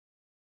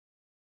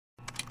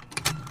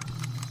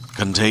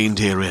Contained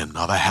herein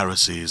are the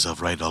heresies of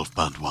Radolf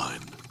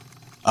Burntwine,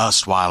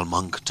 erstwhile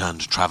monk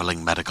turned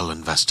traveling medical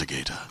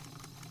investigator.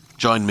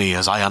 Join me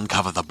as I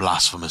uncover the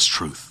blasphemous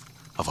truth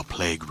of a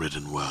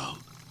plague-ridden world,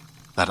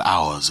 that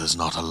ours is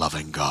not a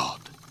loving God,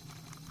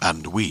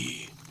 and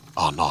we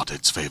are not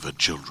its favored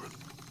children.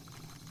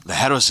 The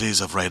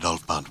heresies of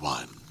Radolf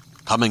Burntwine,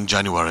 coming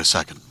January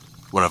 2nd,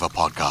 wherever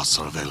podcasts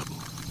are available.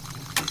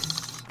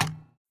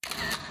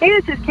 Hey,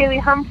 this is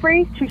Kaylee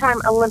Humphrey, two-time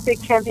Olympic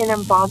champion in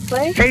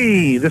bobsleigh.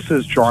 Hey, this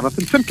is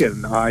Jonathan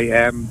Simkin. I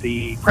am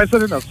the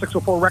president of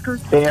 604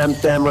 Records. Hey, I'm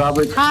Sam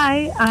Roberts.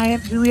 Hi, I am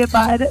Julia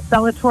Budd,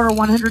 Bellator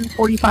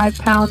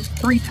 145-pound,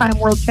 three-time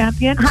world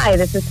champion. Hi,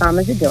 this is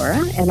Sama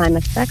Zadora, and I'm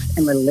a sex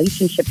and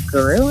relationship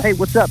guru. Hey,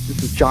 what's up?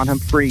 This is John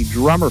Humphrey,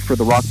 drummer for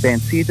the rock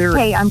band Seether.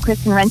 Hey, I'm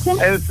Kristen Renton.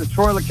 Hey, this is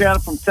Troy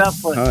Lecata from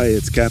Tesla. Hi,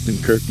 it's Captain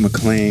Kirk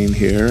McLean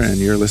here, and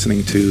you're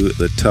listening to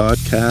the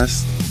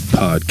Toddcast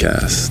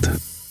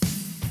Podcast.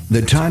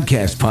 The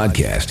Toddcast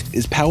Podcast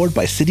is powered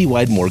by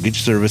Citywide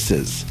Mortgage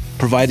Services,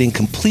 providing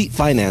complete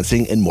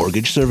financing and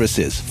mortgage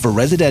services for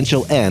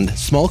residential and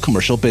small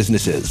commercial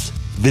businesses.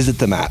 Visit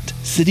them at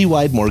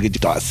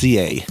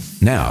citywidemortgage.ca.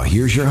 Now,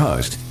 here's your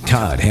host,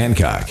 Todd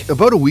Hancock.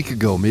 About a week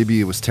ago, maybe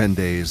it was 10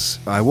 days,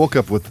 I woke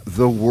up with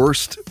the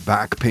worst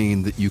back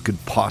pain that you could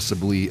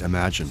possibly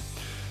imagine.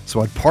 So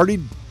I'd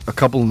partied a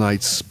couple of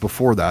nights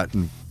before that,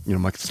 and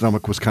my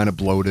stomach was kind of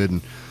bloated,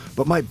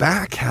 but my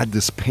back had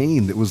this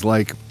pain that was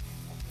like,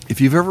 if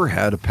you've ever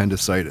had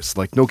appendicitis,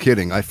 like no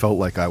kidding, I felt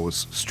like I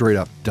was straight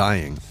up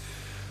dying.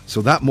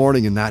 So that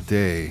morning and that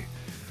day,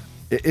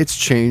 it's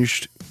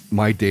changed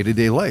my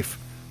day-to-day life.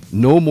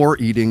 No more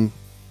eating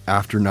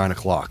after 9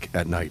 o'clock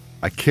at night.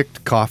 I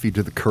kicked coffee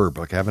to the curb.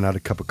 Like I haven't had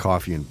a cup of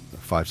coffee in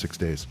 5-6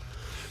 days.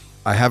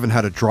 I haven't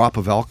had a drop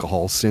of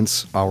alcohol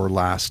since our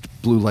last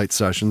blue light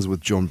sessions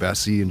with Joan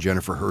Bessie and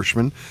Jennifer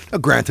Hirschman. Now,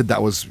 granted,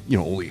 that was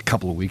only a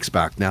couple of weeks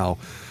back now.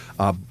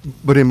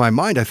 But in my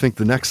mind, I think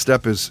the next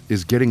step is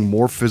getting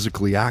more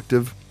physically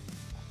active.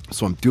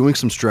 So I'm doing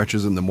some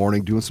stretches in the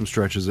morning, doing some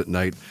stretches at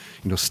night,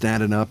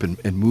 standing up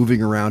and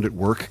moving around at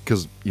work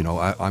because,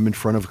 I'm in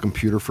front of a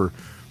computer for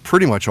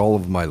pretty much all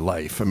of my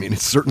life. I mean,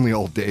 it's certainly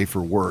all day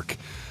for work.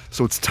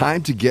 So it's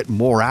time to get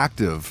more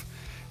active.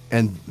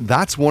 And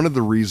that's one of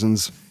the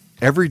reasons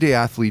Everyday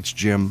Athletes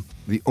Gym,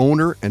 the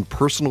owner and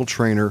personal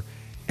trainer,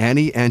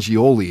 Annie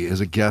Angioli,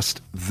 is a guest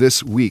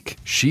this week.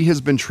 She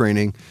has been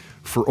training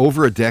for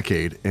over a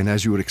decade, and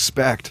as you would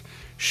expect,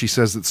 she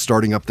says that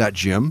starting up that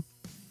gym,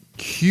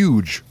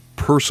 huge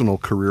personal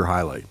career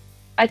highlight.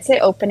 I'd say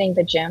opening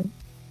the gym,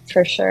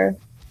 for sure,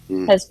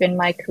 has been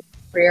my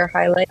career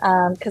highlight,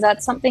 because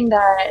that's something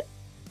that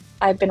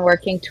I've been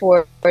working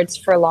towards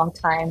for a long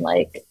time.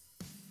 Like,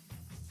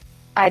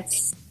 I'd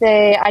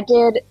say I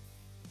did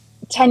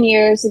 10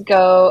 years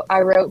ago, I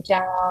wrote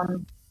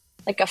down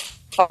like a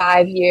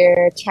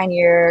 5-year,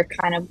 10-year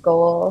kind of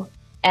goal,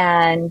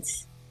 and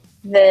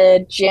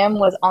the gym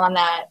was on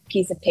that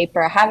piece of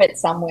paper. I have it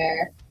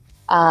somewhere.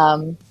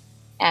 And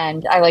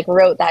I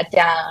wrote that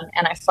down,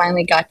 and I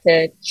finally got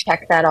to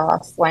check that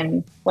off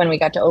when we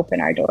got to open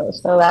our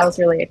doors. So that was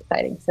really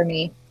exciting for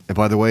me. And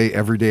by the way,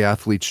 Everyday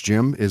Athletes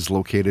Gym is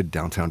located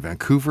downtown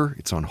Vancouver.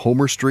 It's on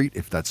Homer Street,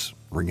 if that's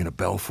ringing a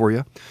bell for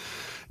you.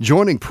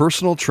 Joining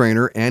personal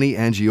trainer Annie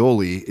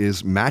Angioli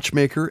is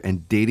matchmaker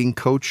and dating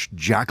coach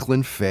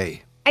Jacqueline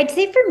Fay. I'd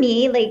say for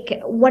me,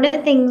 one of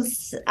the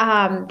things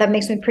that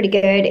makes me pretty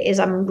good is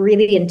I'm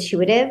really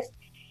intuitive.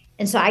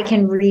 And so I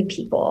can read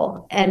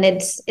people. And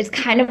it's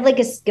kind of like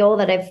a skill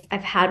that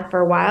I've had for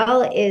a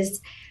while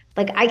is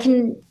I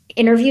can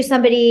interview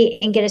somebody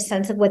and get a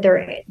sense of what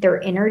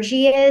their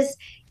energy is.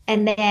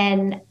 And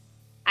then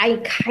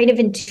I kind of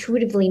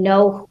intuitively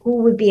know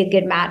who would be a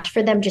good match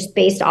for them just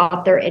based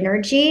off their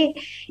energy.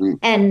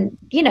 And,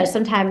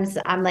 sometimes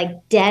I'm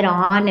dead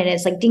on and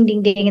it's ding,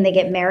 ding, ding, and they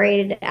get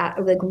married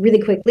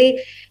really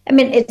quickly. I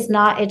mean, it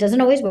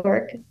doesn't always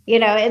work,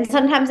 and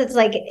sometimes it's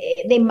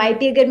they might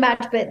be a good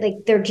match, but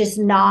they're just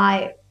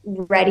not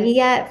ready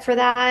yet for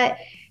that.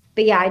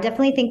 But yeah, I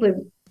definitely think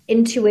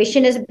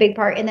intuition is a big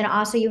part. And then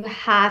also you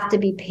have to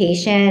be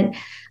patient.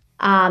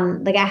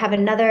 I have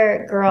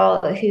another girl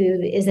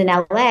who is in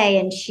LA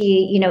and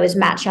she, is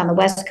matched on the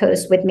West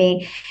Coast with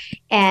me.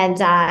 And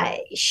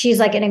she's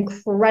an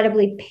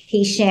incredibly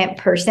patient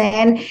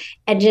person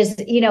and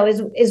just,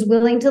 is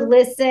willing to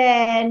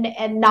listen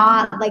and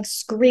not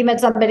scream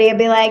at somebody and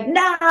be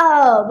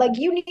no,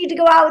 you need to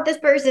go out with this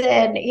person,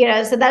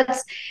 so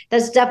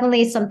that's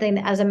definitely something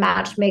that as a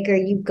matchmaker,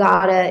 you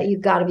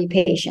gotta be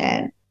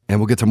patient. And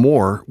we'll get to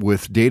more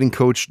with dating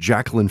coach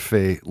Jacqueline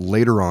Fay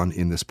later on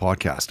in this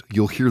podcast.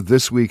 You'll hear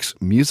this week's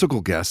musical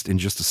guest in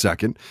just a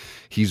second.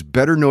 He's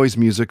Better Noise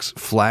Music's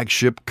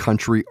flagship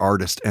country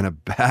artist and a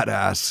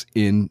badass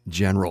in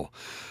general.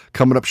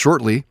 Coming up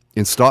shortly,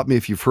 and stop me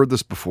if you've heard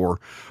this before,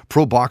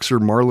 pro boxer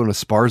Marlon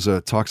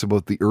Esparza talks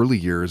about the early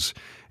years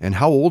and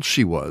how old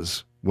she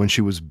was when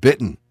she was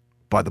bitten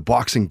by the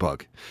boxing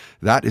bug.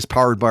 That is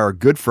powered by our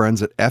good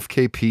friends at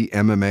FKP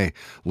MMA.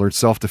 Learn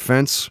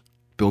self-defense,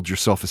 build your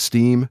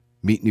self-esteem,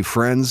 meet new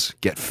friends,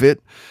 get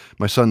fit.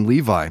 My son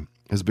Levi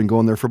has been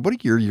going there for about a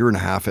year and a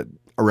half,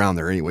 around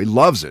there anyway.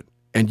 Loves it.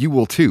 And you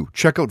will too.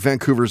 Check out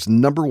Vancouver's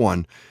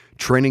 #1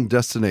 training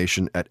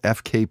destination at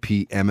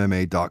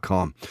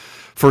fkpmma.com.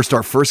 First,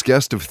 our first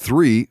guest of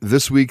 3,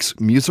 this week's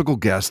musical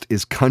guest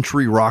is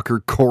country rocker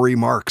Cory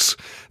Marks.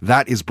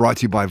 That is brought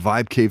to you by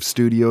Vibe Cave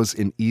Studios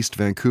in East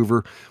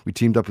Vancouver. We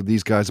teamed up with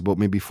these guys about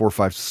maybe 4,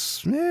 5,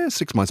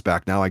 6 months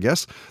back now, I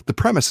guess. The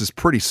premise is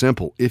pretty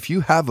simple. If you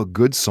have a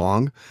good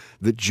song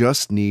that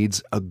just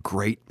needs a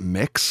great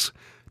mix,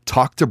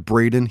 talk to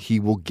Braden. He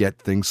will get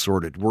things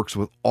sorted. Works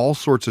with all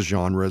sorts of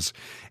genres.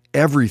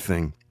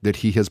 Everything that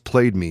he has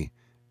played me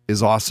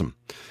is awesome.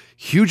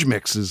 Huge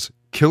mixes,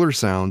 killer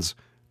sounds,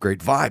 great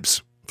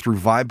vibes through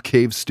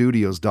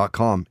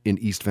vibecavestudios.com in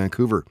East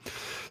Vancouver.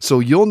 So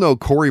you'll know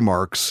Cory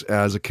Marks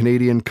as a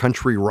Canadian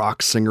country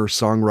rock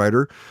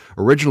singer-songwriter.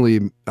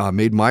 Originally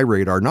made my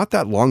radar not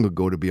that long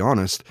ago, to be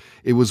honest.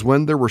 It was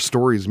when there were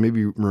stories, maybe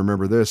you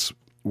remember this,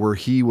 where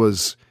he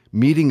was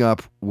meeting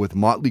up with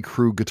Motley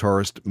Crue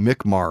guitarist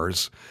Mick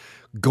Mars,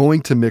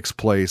 going to Mick's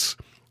place,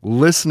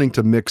 listening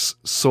to Mick's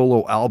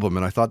solo album,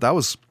 and I thought that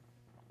was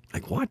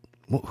like, what?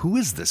 Well, who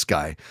is this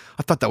guy?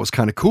 I thought that was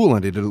kind of cool,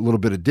 and I did a little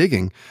bit of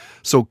digging.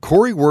 So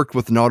Cory worked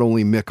with not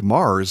only Mick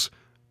Mars,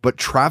 but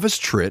Travis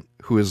Tritt,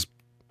 who is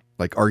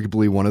like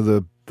arguably one of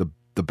the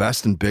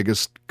best and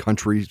biggest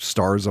country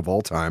stars of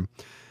all time,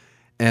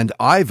 and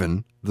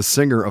Ivan, the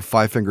singer of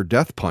Five Finger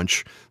Death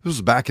Punch. This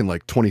was back in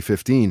like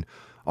 2015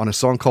 on a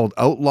song called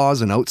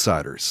Outlaws and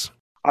Outsiders.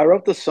 I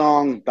wrote the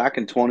song back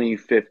in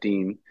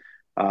 2015,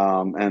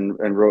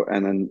 and wrote,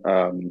 and then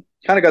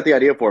kind of got the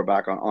idea for it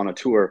back on a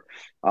tour.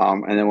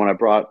 And then when I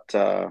brought,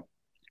 when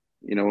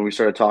we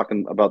started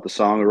talking about the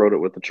song, I wrote it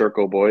with the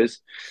Churko boys,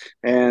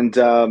 and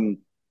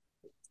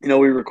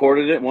we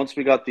recorded it. Once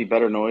we got the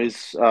Better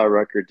Noise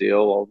record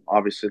deal, well,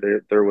 obviously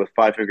they're with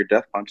Five Finger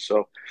Death Punch.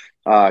 So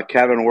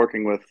Kevin,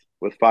 working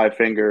with Five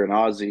Finger and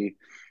Ozzy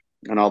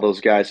and all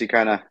those guys, he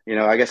kind of,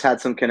 I guess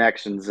had some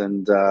connections,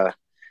 and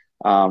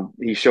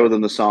he showed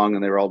them the song,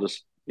 and they were all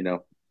just,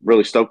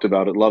 really stoked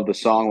about it. Loved the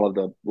song,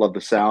 loved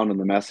the sound and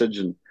the message,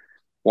 and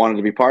wanted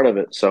to be part of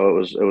it. So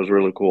it was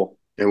really cool.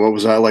 And what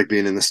was I like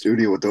being in the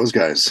studio with those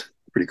guys?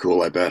 Pretty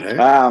cool, I bet. Hey.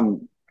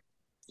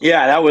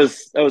 Yeah, that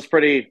was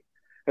pretty.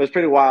 It was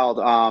pretty wild.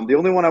 The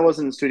only one I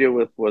wasn't in the studio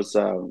with was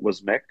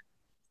Mick.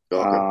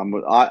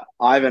 Okay.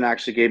 Ivan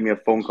actually gave me a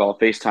phone call,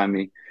 FaceTime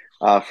me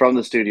from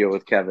the studio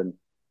with Kevin,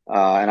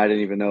 and I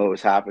didn't even know it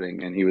was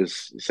happening. And he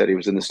said he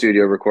was in the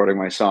studio recording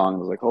my song. I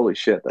was like, holy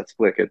shit, that's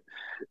wicked.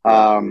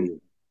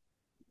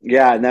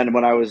 Yeah, and then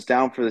when I was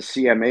down for the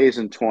CMAs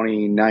in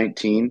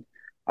 2019,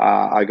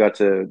 I got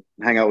to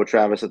hang out with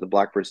Travis at the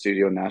Blackbird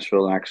Studio in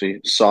Nashville and actually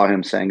saw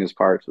him sing his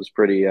parts. It was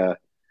pretty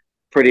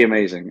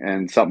amazing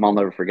and something I'll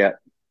never forget.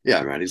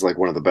 Yeah, man, he's like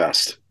one of the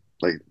best.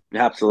 Like,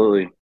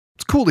 absolutely.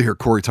 It's cool to hear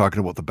Cory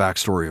talking about the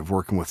backstory of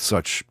working with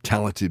such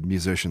talented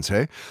musicians,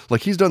 hey?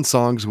 Like, he's done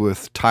songs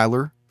with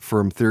Tyler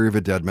from Theory of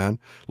a Deadman,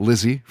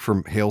 Lizzie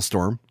from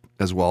Hailstorm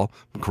as well.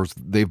 Of course,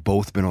 they've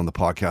both been on the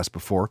podcast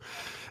before.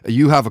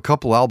 You have a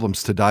couple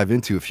albums to dive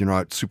into if you're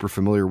not super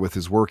familiar with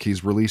his work.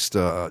 He's released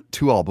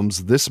 2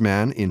 albums, This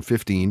Man in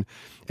 15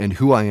 and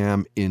Who I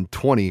Am in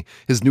 20.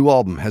 His new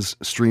album has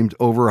streamed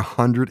over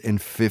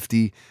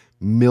 150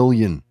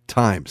 million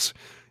times.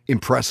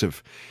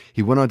 Impressive.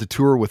 He went on to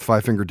tour with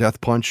Five Finger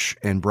Death Punch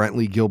and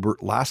Brantley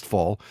Gilbert last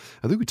fall.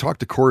 I think we talked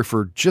to Cory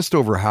for just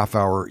over a half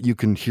hour. You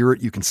can hear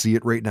it, you can see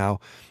it right now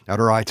at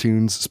our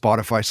iTunes,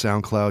 Spotify,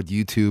 SoundCloud,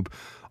 YouTube,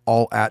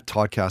 all at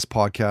Toddcast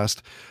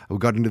Podcast. We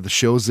got into the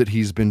shows that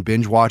he's been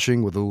binge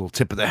watching with a little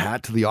tip of the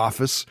hat to The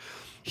Office.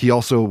 He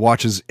also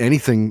watches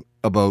anything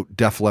about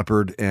Def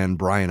Leppard and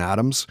Bryan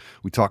Adams.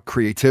 We talk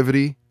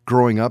creativity,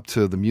 growing up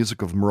to the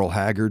music of Merle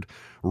Haggard,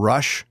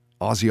 Rush,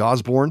 Ozzy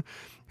Osbourne,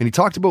 and he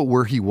talked about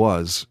where he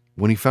was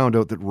when he found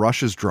out that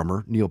Rush's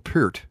drummer, Neil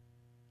Peart,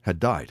 had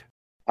died.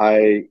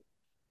 He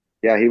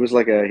was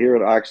like a hero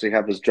to actually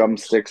have his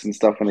drumsticks and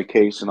stuff in a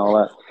case and all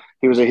that.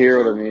 He was a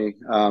hero to me.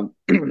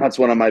 That's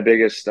one of my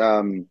biggest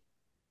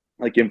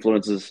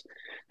influences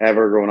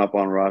ever growing up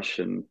on Rush.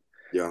 And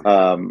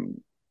I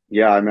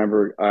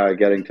remember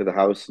getting to the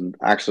house, and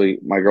actually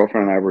my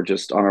girlfriend and I were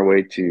just on our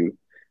way to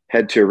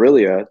head to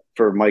Aurelia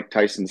for Mike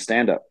Tyson's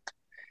stand-up,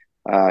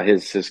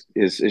 his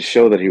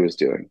show that he was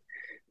doing.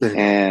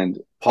 And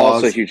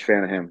also a huge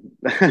fan of him.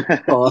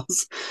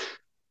 Pause.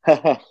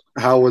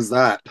 How was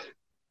that?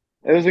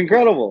 It was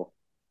incredible.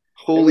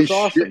 Holy shit!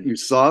 Awesome. You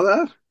saw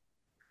that?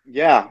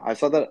 Yeah, I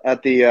saw that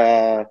at the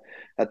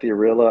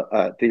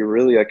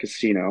Aurelia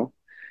Casino.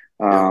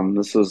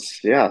 This was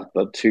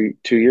about 2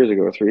 years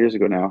ago or 3 years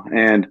ago now.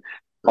 And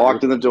I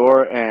walked in the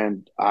door,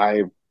 and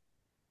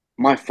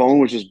my phone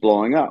was just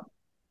blowing up.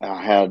 I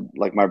had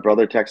my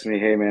brother text me,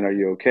 "Hey man, are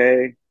you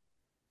okay?"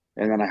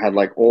 And then I had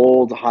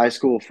old high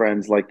school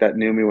friends that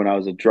knew me when I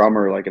was a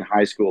drummer, in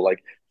high school,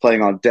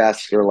 playing on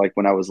desks, or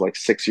when I was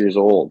 6 years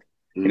old.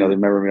 Mm-hmm. They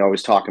remember me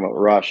always talking about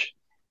Rush,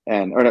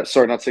 not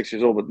 6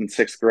 years old, but in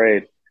 6th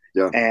grade.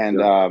 Yeah.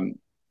 And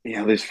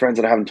these friends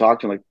that I haven't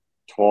talked to in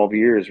 12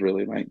 years,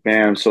 really,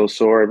 man, I'm so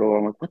sorry. But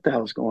I'm like, what the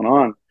hell is going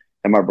on?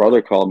 And my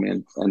brother called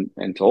me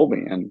and told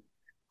me. And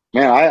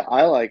man,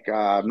 I like,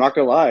 I'm not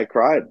gonna lie, I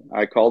cried.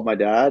 I called my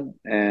dad,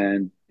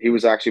 and he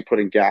was actually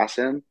putting gas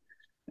in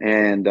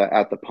and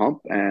at the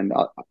pump, and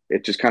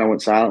it just kind of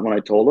went silent when I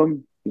told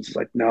him. He's just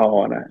like,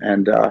 no,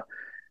 and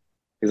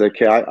he's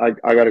like, okay,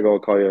 I gotta go.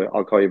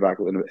 I'll call you back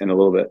in a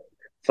little bit.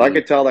 So I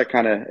could tell that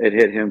kind of it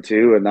hit him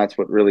too, and that's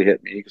what really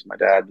hit me because my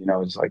dad,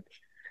 is like,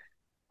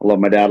 I love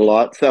my dad a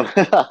lot. So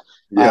I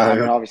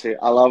mean, obviously,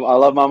 I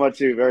love Mama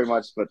too very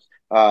much, but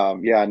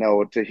yeah,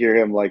 no, to hear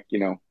him like,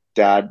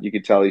 Dad, you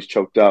could tell he's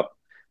choked up.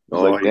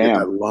 Oh, Like, you get damn.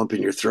 that lump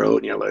in your throat,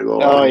 and you're like,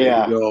 Oh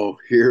yeah,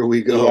 here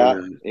we go. yeah,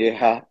 Man.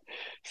 yeah.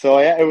 So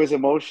yeah, it was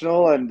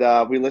emotional, and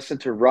we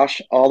listened to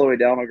Rush all the way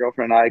down. My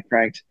girlfriend and I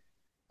cranked,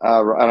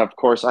 and of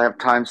course, I have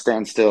 "Time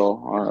Stand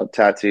Still"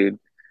 tattooed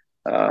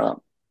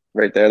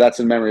right there. That's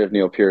in memory of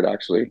Neil Peart,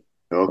 actually.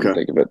 Okay.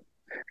 Think of it.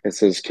 It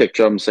says kick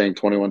drum saying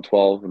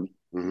 2112,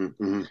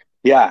 and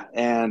yeah,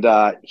 and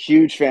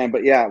huge fan.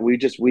 But yeah, we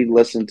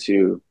listened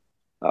to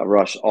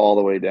Rush all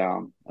the way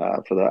down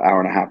for the hour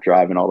and a half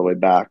drive and all the way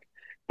back.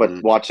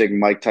 But watching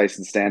Mike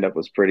Tyson stand up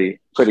was pretty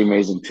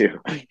amazing too.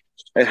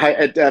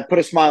 It put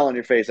a smile on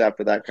your face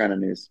after that kind of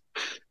news.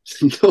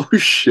 No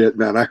shit,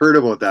 man. I heard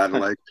about that. And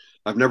like,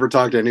 I've never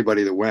talked to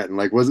anybody that went. And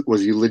like,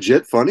 was he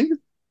legit funny?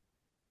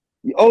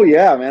 Oh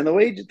yeah, man. The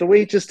way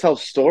he just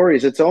tells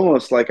stories, it's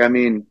almost like, I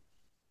mean,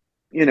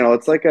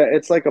 it's like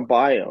a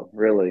bio,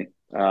 really.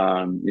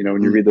 When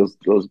you read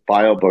those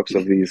bio books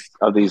of these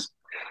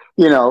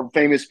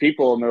famous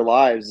people in their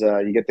lives,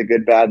 you get the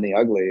good, bad, and the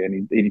ugly,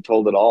 and he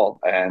told it all,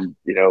 and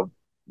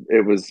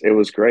it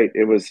was great.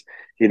 It was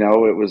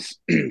it was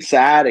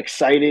sad,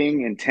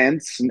 exciting,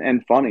 intense,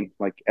 and funny,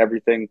 like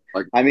everything.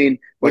 I mean,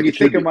 when you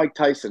think of Mike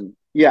Tyson,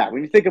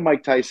 when you think of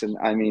Mike Tyson,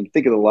 I mean,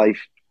 think of the life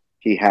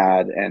he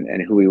had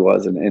and who he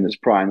was in his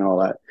prime and all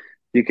that.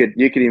 You could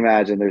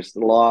imagine there's a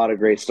lot of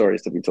great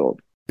stories to be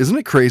told. Isn't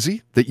it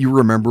crazy that you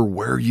remember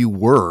where you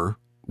were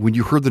when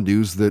you heard the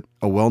news that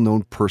a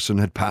well-known person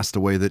had passed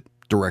away that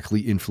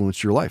directly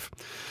influenced your life?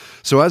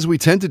 So as we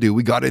tend to do,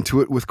 we got into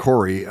it with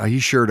Cory. He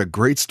shared a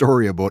great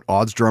story about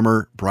Odds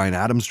drummer, Bryan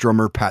Adams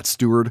drummer, Pat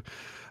Stewart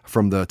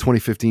from the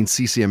 2015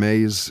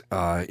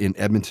 CCMAs in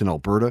Edmonton,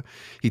 Alberta.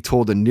 He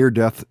told a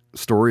near-death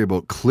story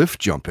about cliff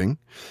jumping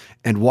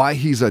and why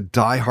he's a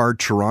diehard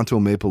Toronto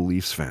Maple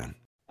Leafs fan.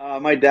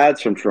 My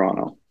dad's from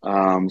Toronto.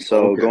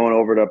 Going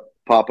over to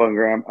Papa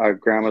and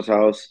Grandma's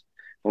house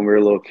when we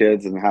were little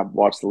kids and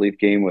watched the Leaf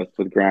game with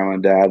Grandma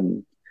and Dad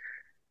and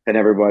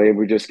everybody.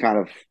 We just kind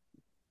of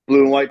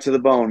blue and white to the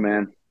bone,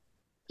 man.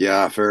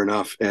 Yeah, fair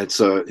enough. And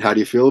so, how do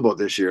you feel about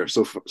this year?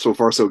 So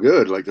far, so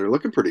good. Like they're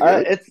looking pretty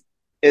good.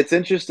 It's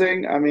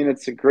interesting. I mean,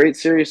 it's a great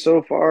series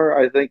so far.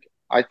 I think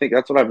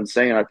that's what I've been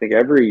saying. I think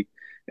every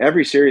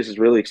series is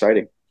really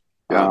exciting.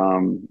 Yeah.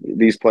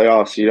 These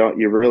playoffs,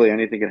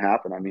 anything can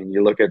happen. I mean,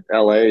 you look at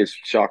LA is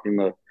shocking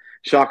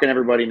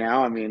everybody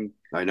now. I mean,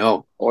 I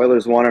know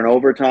Oilers won in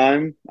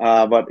overtime,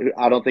 but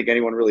I don't think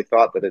anyone really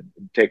thought that it'd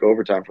take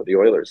overtime for the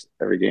Oilers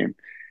every game.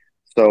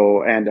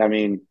 So, and I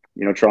mean,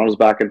 Toronto's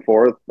back and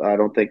forth. I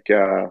don't think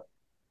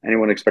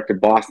anyone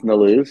expected Boston to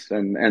lose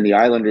and the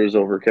Islanders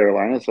over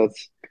Carolina. So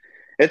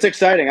it's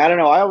exciting. I don't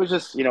know. I always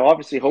just,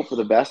 obviously hope for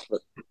the best,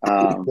 but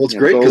well, it's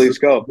great because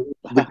go.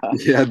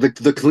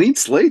 the clean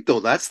slate though.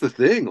 That's the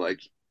thing.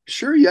 Like,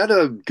 sure, you had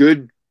a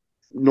good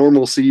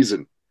normal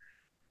season,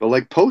 but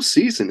like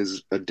postseason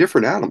is a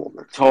different animal.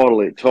 Man.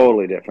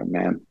 Totally different,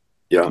 man.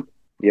 Yeah.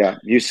 Yeah.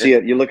 You see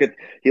it. You look at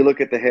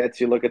the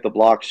hits, you look at the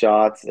block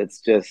shots.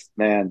 It's just,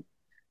 man,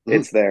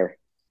 it's there.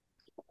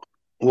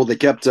 Well, they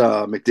kept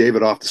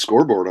McDavid off the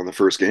scoreboard on the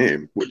first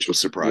game, which was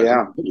surprising.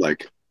 Yeah.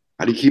 Like,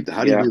 how do you do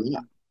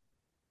that?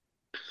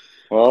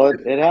 Well,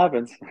 it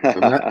happens.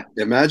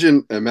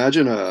 Imagine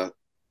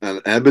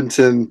an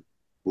Edmonton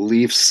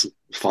Leafs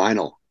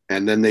final,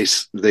 and then they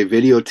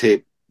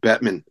videotape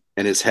Bettman,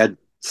 and his head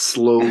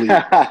slowly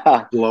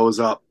blows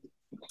up.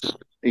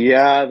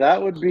 Yeah,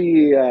 that would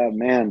be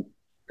man.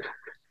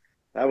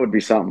 That would be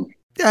something.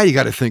 Yeah, you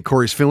got to think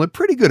Cory's feeling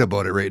pretty good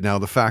about it right now.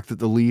 The fact that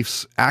the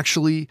Leafs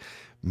actually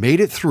made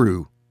it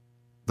through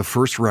the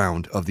first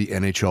round of the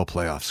NHL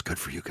playoffs. Good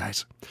for you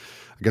guys.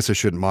 I guess I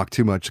shouldn't mock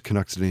too much.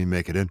 Canucks didn't even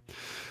make it in.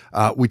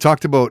 We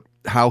talked about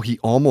how he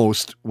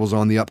almost was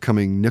on the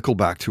upcoming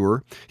Nickelback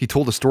tour. He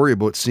told a story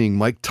about seeing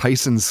Mike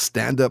Tyson's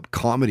stand-up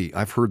comedy.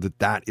 I've heard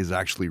that is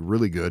actually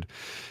really good.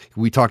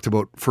 We talked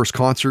about first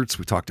concerts.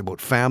 We talked about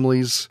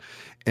families.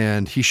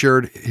 And he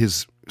shared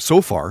his,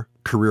 so far,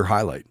 career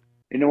highlight.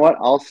 You know what?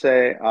 I'll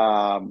say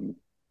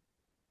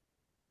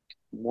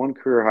one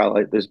career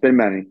highlight. There's been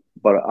many,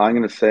 but I'm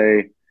going to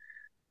say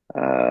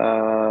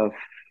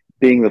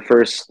being the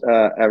first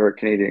ever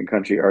Canadian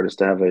country artist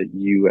to have a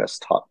U.S.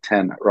 top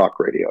 10 rock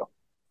radio.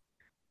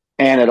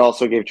 And it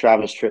also gave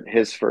Travis Tritt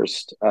his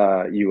first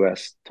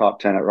U.S. top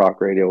 10 at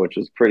rock radio, which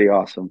was pretty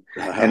awesome.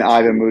 And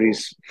Ivan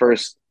Moody's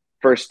first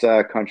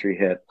country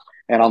hit.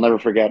 And I'll never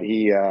forget,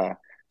 he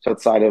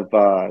outside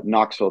of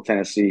Knoxville,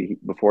 Tennessee,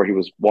 before he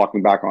was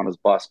walking back on his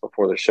bus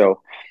before the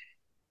show.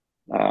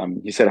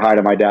 He said hi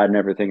to my dad and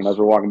everything. And as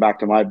we're walking back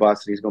to my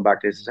bus, and he's going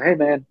back to his, he says, "Hey,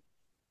 man,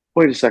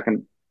 wait a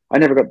second, I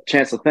never got a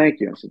chance to thank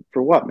you. I said,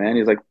 for what, man?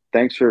 He's like,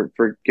 thanks for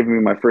giving me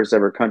my first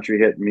ever country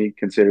hit, and me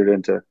considered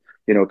into,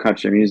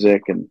 country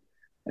music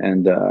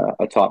and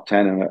a top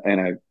 10 and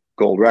a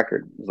gold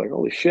record. I was like,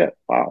 holy shit,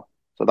 wow.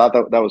 So that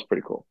was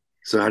pretty cool.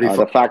 So how do you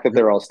the fact that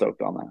they're all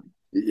stoked on that?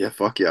 Yeah,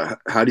 fuck yeah.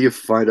 How do you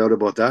find out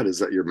about that? Is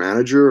that your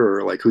manager,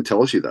 or like who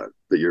tells you that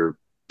you're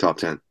top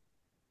 10?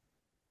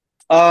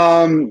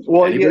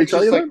 Well, Anybody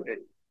tell you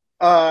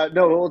that?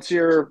 No, well, it's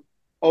your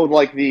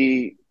like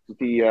the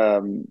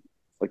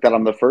like that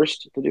I'm the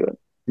first to do it.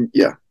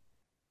 Yeah.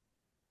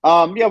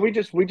 Yeah, we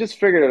just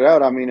figured it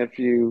out. I mean, if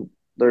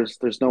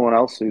there's no one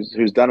else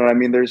who's done it. I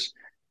mean, there's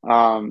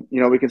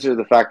we consider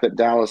the fact that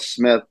Dallas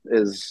Smith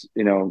is,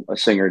 a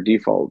singer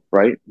default,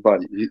 right?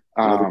 But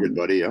another good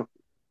buddy, yeah.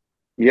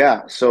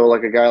 Yeah, so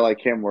like a guy like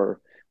him, where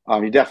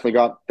he definitely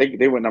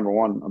they went number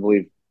one, I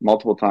believe,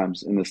 multiple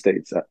times in the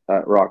States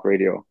at rock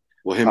radio.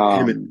 Well,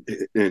 him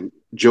and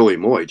Joey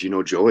Moy. Do you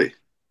know Joey?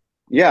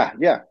 Yeah.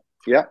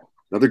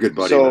 Another good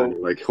buddy. So,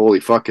 man. Like, holy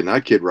fuck, can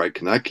that kid write?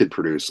 Can that kid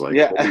produce? Like,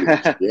 yeah.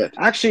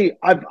 Actually,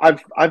 I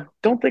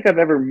don't think I've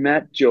ever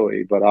met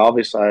Joey, but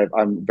obviously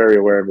I'm very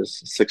aware of his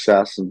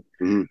success and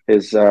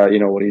his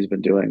what he's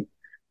been doing.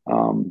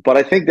 But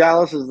I think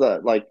Dallas is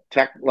the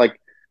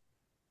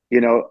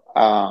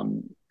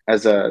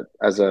as a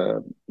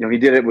he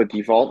did it with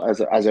Default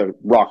as a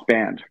rock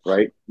band,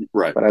 right?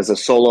 Right. But as a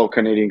solo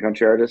Canadian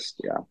country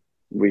artist,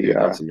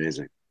 that's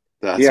amazing.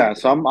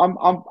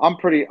 So I'm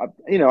pretty, I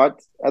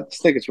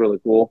just think it's really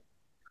cool.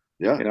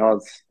 Yeah.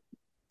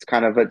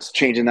 It's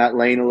changing that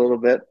lane a little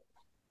bit.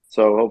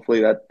 So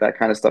hopefully that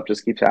kind of stuff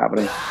just keeps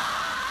happening.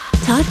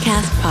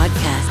 Toddcast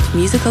Podcast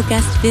musical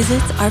guest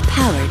visits are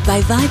powered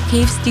by Vibe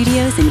Cave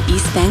Studios in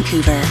East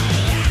Vancouver.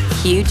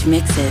 Huge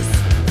mixes,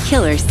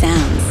 killer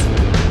sounds,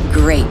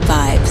 great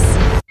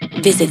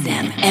vibes. Visit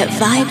them at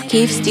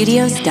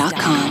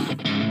vibecavestudios.com.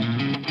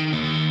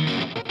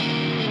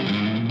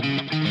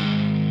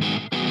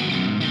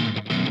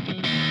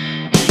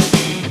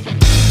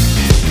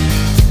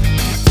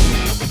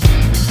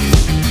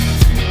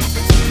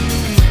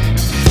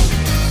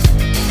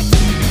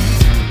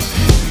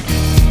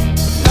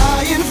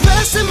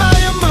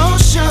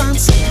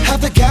 Have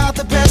they got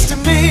the best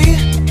of me?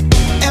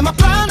 Am I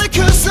blind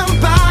because I'm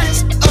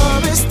biased? Or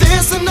is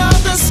this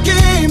another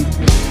scheme?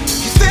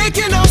 You think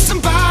you know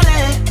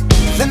somebody,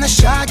 then they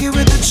shock you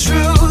with the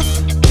truth.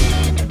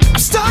 I'm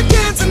stuck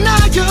in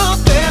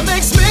denial, that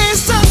makes me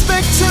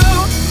suspect too.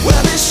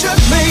 Well, it shook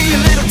me a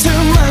little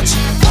too much.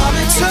 All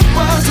it took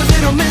was a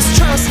little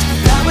mistrust.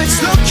 Now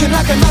it's looking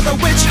like another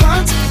witch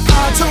hunt.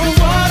 I don't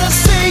wanna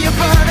see you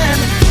burning.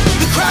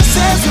 The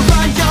crosshairs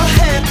around your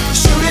head,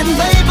 shooting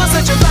labels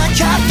at your like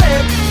cat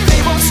lip. They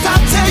won't stop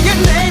till your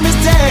name is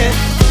dead.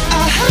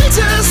 I hate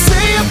to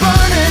see you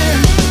burning.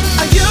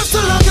 I used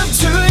to look up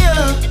to you,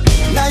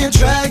 now you're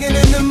dragging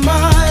in the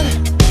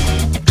mud.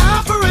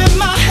 Offer in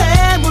my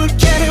hand, we're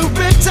getting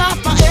ripped off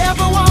by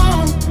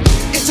everyone.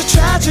 It's a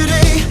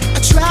tragedy,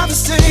 a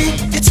travesty.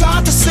 It's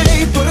hard to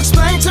see, but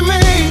explain to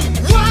me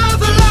why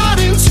the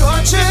lighting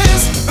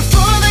torches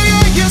before they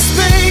hear you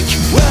speak.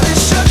 Well, it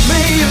shook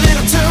me a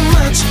little too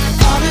much.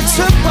 All it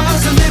took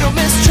was a little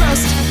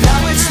mistrust.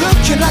 Now it's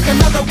looking like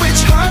another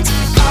witch hunt.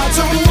 I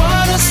don't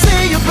wanna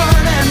see you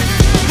burning.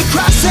 The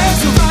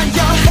crosshairs around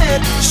your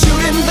head,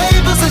 shooting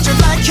labels at your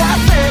like cat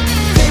lip.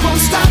 They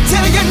won't stop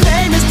till your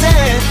name is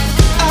dead.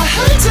 I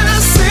hate to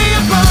see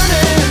you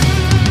burning.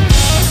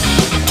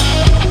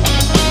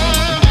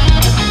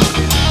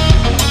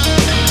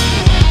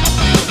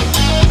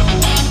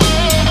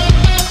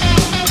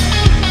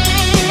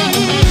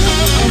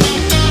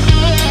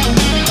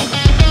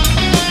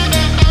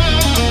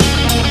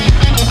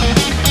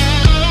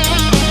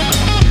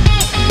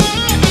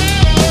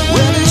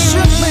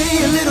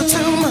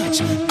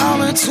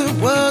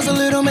 Was a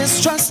little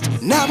mistrust.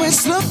 Now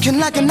it's looking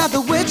like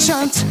another witch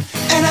hunt,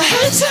 and I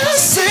hate to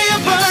see you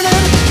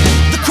burning.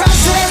 The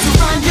crosshairs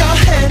around your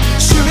head,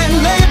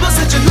 shooting labels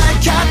at your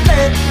like cat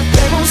lip.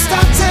 They won't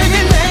stop till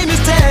your name is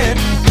dead.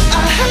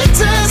 I hate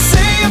to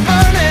see you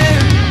burning.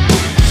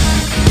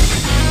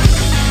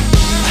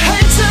 I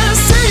hate to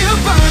see you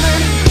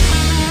burning.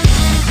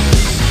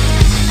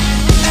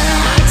 And I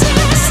hate to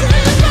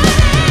see you burning.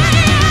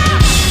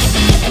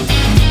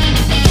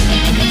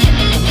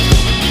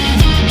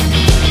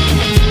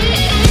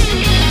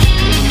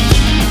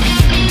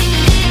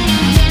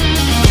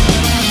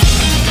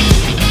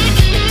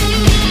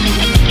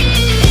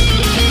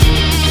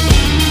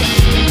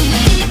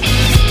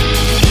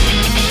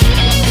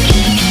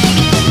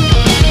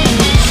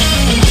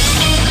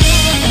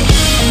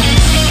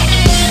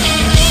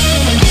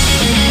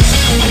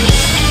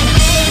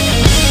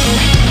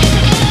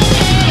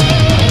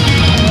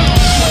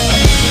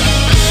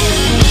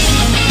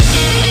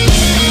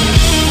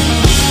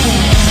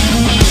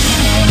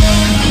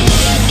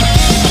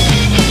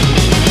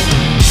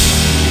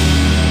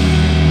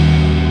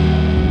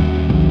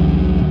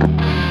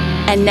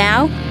 And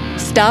now,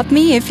 stop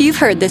me if you've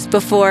heard this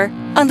before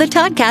on the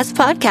Toddcast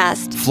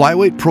Podcast.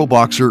 Flyweight pro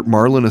boxer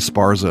Marlen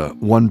Esparza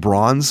won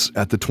bronze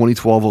at the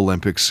 2012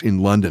 Olympics in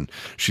London.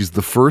 She's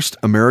the first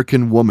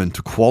American woman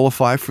to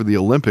qualify for the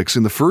Olympics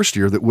in the first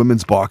year that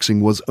women's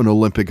boxing was an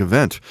Olympic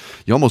event.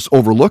 You almost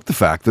overlook the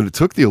fact that it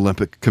took the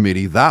Olympic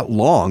Committee that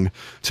long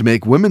to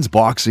make women's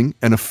boxing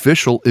an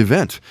official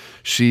event.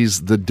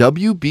 She's the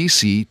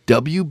WBC,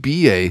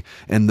 WBA,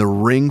 and the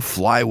ring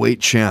flyweight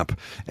champ.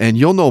 And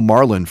you'll know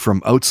Marlen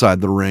from outside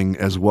the ring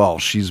as well.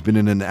 She's been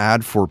in an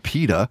ad for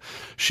PETA.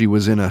 She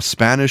was in a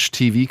Spanish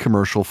TV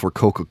commercial for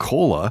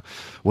Coca-Cola,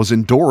 was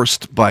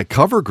endorsed by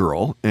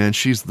CoverGirl, and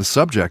she's the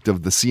subject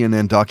of the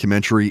CNN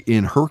documentary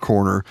In Her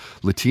Corner,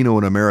 Latino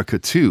in America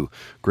 2.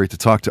 Great to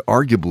talk to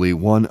arguably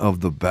one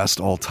of the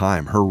best all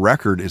time. Her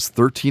record is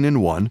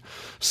 13-1,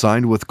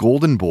 signed with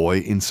Golden Boy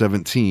in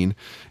 17.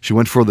 She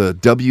went for the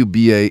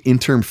WBA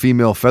interim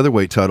female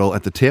featherweight title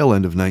at the tail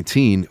end of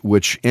 19,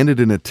 which ended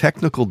in a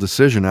technical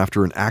decision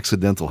after an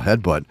accidental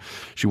headbutt.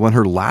 She won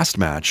her last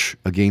match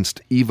against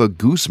Eva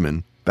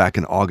Guzman back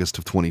in August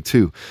of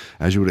 22.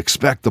 As you would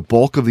expect, the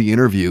bulk of the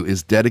interview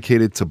is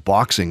dedicated to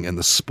boxing and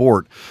the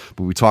sport,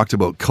 but we talked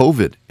about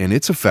COVID and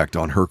its effect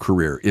on her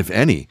career, if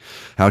any,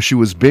 how she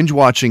was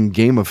binge-watching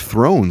Game of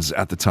Thrones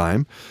at the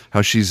time,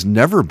 how she's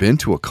never been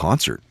to a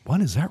concert. What,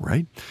 is that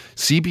right?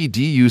 CBD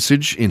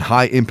usage in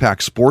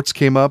high-impact sports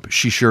came up.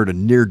 She shared a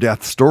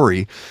near-death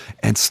story,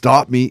 and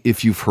stop me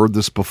if you've heard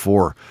this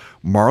before.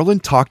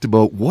 Marlen talked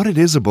about what it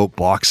is about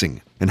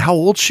boxing and how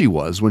old she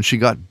was when she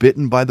got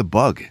bitten by the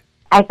bug.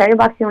 I started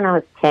boxing when I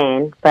was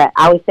 10, but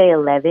I always say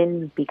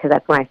 11 because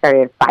that's when I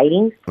started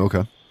fighting.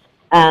 Okay.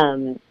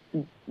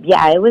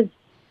 Yeah, it was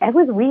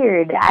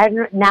weird.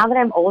 Now that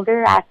I'm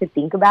older, I have to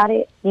think about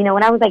it. You know,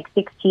 when I was like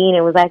 16,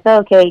 it was like, oh,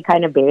 okay,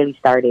 kind of barely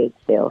started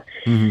still.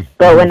 Mm-hmm.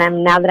 But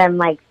now that I'm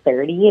like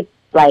 30, it's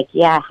like,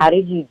 yeah, how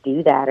did you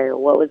do that, or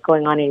what was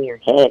going on in your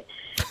head?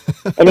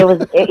 And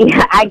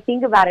I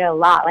think about it a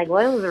lot. Like,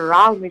 what was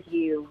wrong with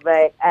you?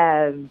 But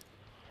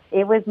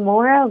it was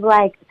more of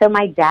like, so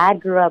my dad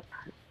grew up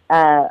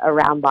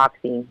around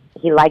boxing.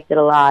 He liked it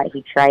a lot.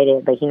 He tried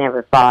it, but he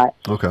never fought.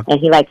 Okay. And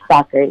he likes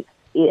soccer.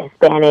 He's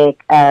Hispanic.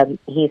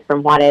 He's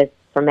from Juarez,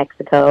 from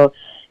Mexico.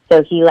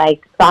 So he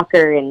liked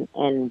soccer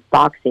and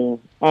boxing.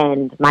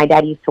 And my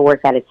dad used to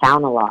work out of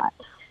town a lot.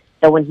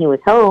 So when he was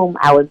home,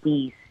 I would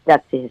be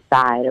stuck to his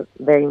side.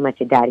 Very much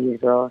a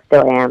daddy's girl.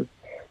 Still am.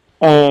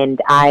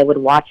 And I would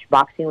watch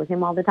boxing with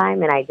him all the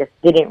time. And I just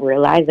didn't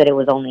realize that it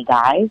was only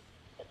guys.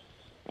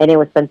 And it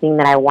was something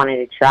that I wanted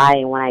to try.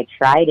 And when I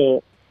tried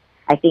it,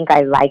 I think I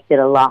liked it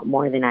a lot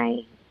more than I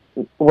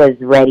was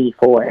ready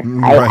for.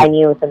 Right. I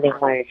knew it was something I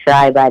wanted to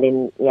try, but I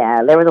didn't,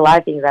 there was a lot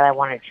of things that I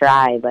wanted to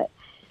try, but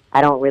I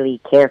don't really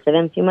care for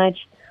them too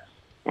much.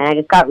 And I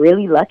just got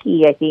really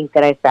lucky, I think,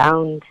 that I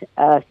found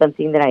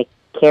something that I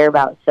care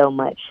about so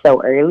much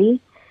so early.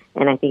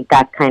 And I think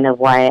that's kind of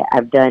why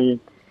I've done,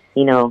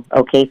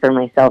 okay for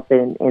myself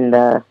in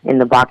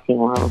the boxing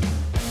world.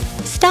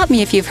 Stop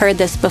Me If You've Heard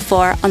This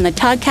Before on the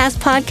Toddcast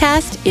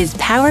podcast is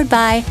powered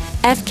by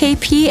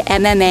FKP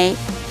MMA,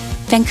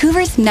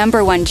 Vancouver's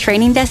 #1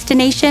 training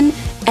destination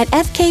at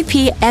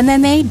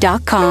fkpmma.com.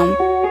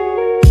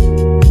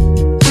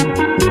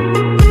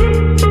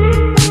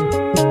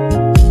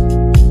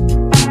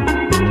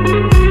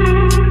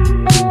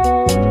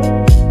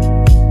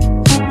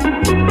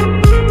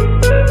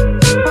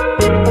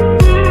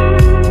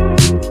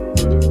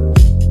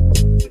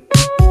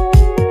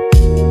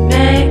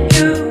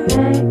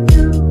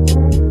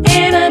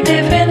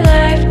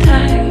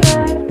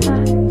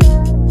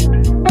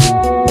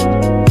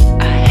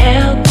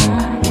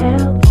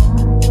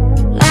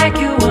 Like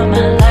you were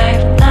my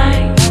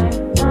lifeline.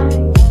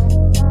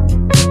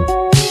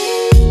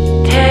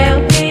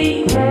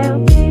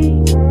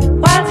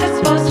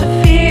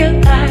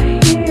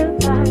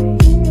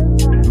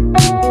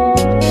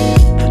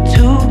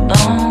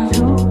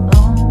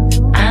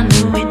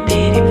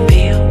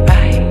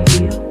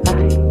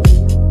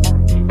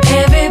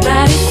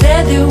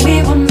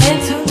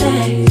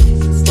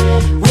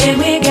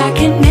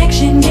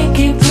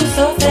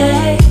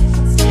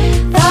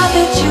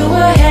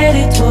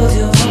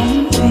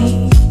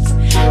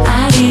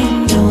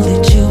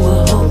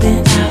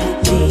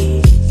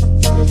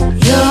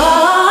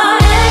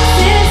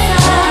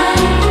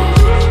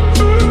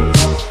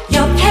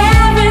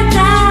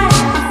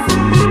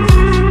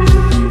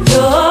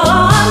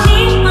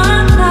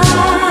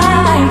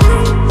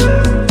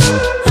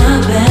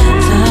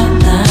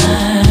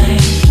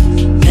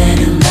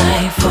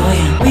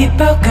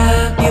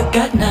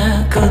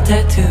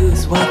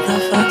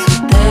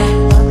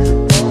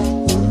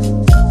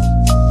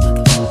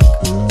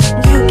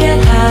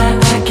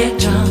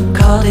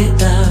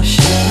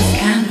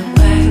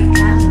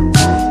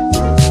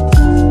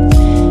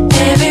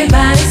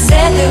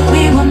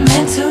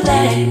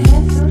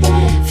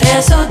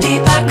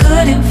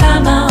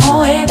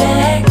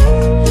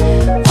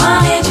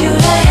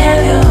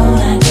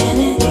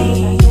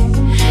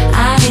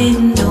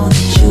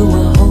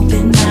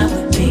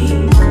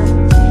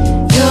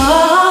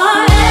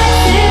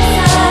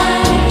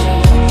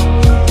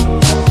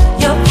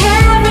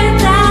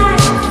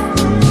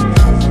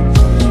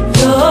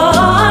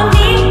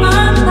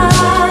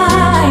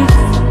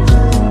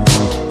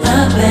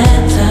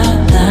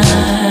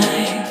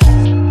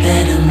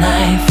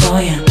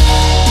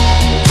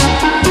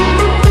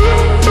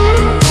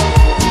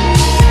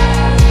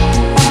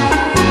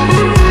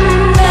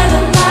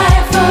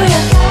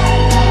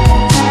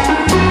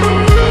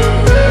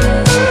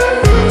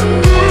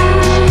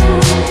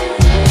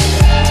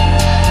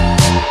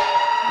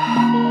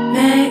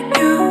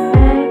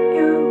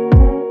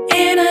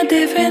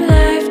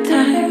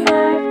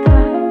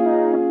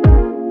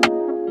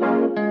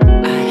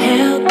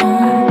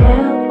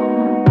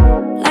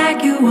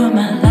 were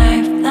my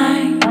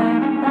lifeline.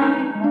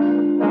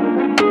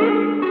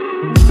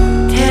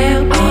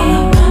 Tell me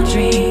my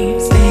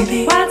dreams,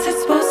 baby. What's it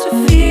supposed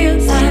to feel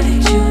like? That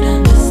you'd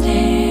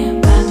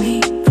understand by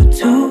me for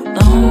too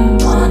long.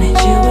 Wanted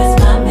you as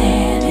my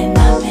man and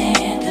my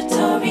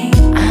mandatory.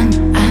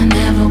 I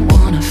never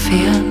wanna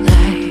feel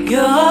like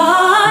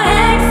your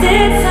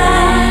exit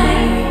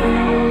sign,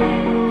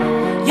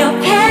 your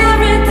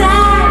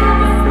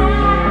paradise,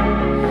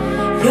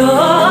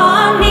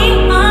 your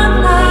neon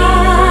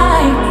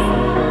light,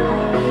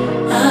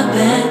 a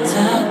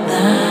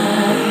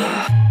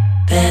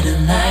better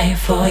life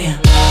for you.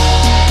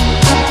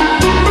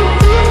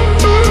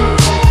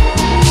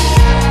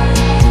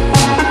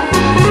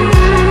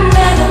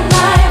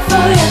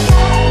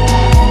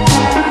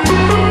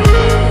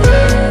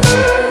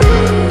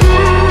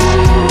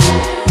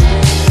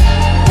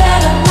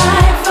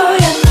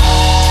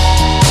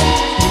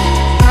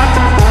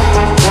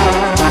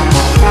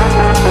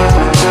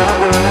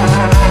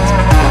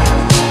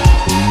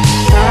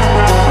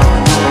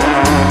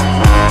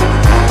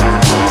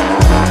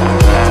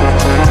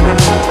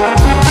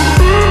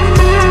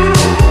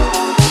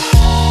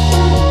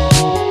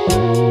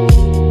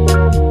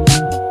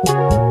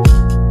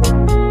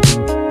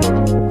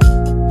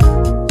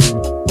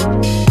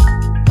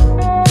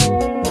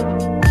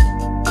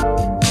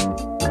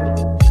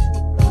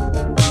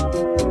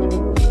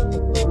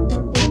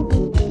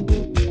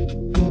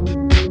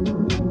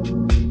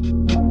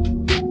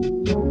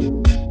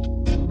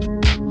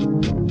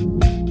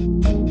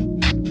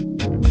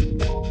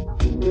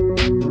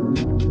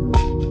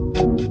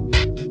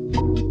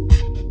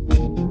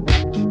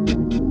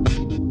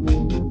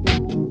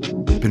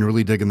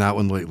 Digging that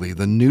one lately.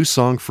 The new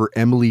song for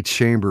Emily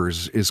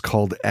Chambers is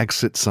called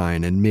Exit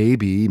Sign, and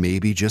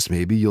maybe, just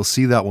maybe, you'll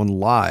see that one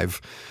live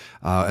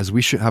as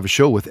we should have a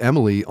show with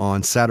Emily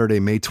on Saturday,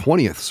 May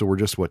 20th. So we're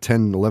just,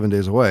 10, 11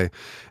 days away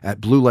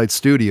at Blue Light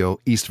Studio,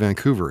 East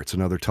Vancouver. It's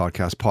another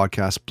Toddcast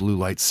podcast, Blue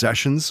Light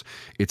Sessions.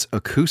 It's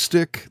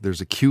acoustic.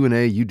 There's a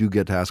Q&A. You do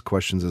get to ask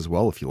questions as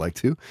well if you like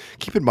to.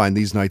 Keep in mind,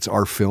 these nights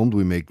are filmed.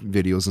 We make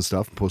videos and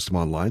stuff and post them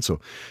online. So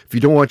if you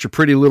don't want your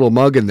pretty little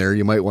mug in there,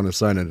 you might want to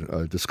sign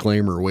a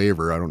disclaimer or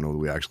waiver. I don't know that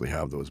we actually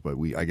have those, but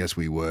I guess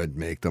we would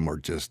make them, or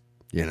just,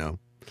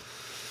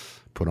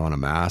 put on a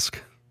mask.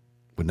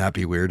 Wouldn't that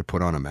be weird to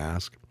put on a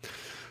mask?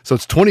 So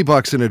it's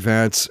 $20 in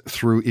advance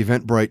through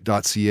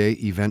eventbrite.ca,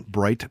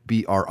 Eventbrite,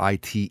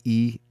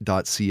 BRITE.ca.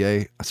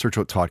 Search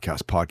out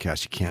Toddcast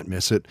Podcast. You can't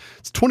miss it.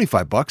 It's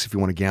 $25 if you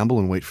want to gamble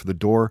and wait for the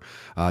door.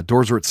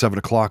 Doors are at 7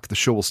 o'clock. The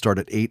show will start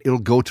at 8. It'll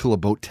go till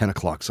about 10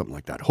 o'clock, something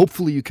like that.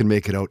 Hopefully you can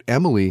make it out.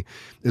 Emily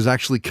is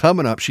actually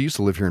coming up. She used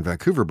to live here in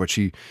Vancouver, but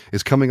she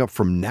is coming up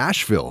from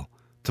Nashville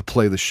to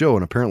play the show,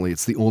 and apparently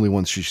it's the only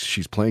one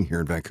she's playing here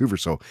in Vancouver,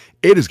 so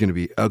it is going to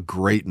be a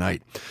great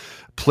night.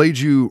 Played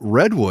you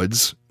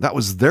Redwoods. That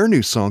was their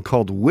new song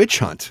called Witch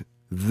Hunt.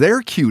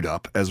 They're queued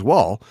up as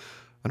well.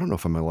 I don't know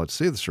if I'm allowed to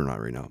say this or not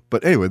right now,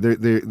 but anyway,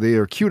 they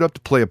are queued up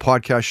to play a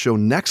podcast show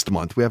next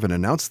month. We haven't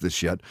announced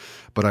this yet,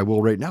 but I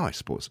will right now, I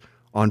suppose.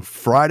 On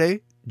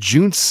Friday,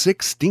 June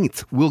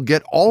 16th, we'll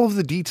get all of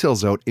the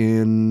details out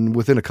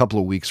within a couple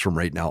of weeks from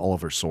right now. All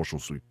of our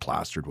socials will be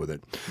plastered with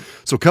it.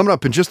 So coming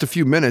up in just a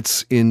few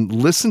minutes,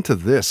 listen to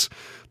this,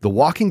 The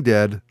Walking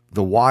Dead,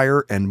 The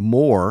Wire, and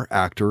more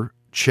actor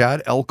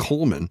Chad L.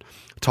 Coleman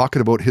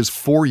talking about his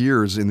 4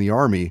 years in the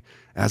Army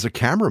as a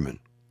cameraman.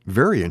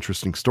 Very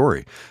interesting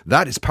story.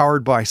 That is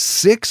powered by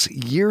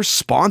 6-year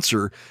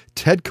sponsor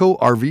Tedco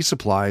RV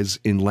Supplies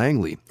in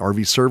Langley.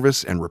 RV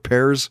service and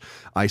repairs,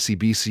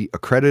 ICBC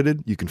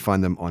accredited. You can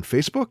find them on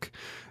Facebook.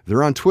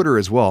 They're on Twitter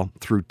as well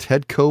through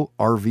Tedco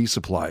RV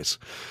Supplies.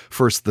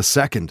 First, the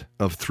second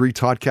of 3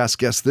 Toddcast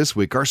guests this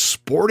week, our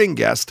sporting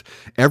guest,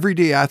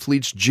 Everyday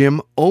Athletes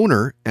Gym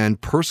owner and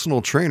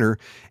personal trainer,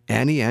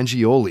 Annie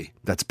Angioli.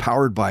 That's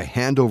powered by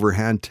Hand Over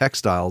Hand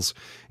Textiles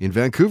in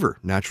Vancouver.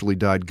 Naturally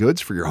dyed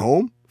goods for your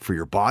home, for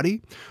your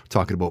body. We're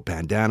talking about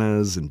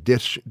bandanas and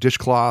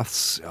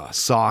dishcloths,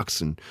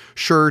 socks and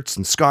shirts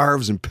and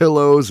scarves and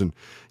pillows, and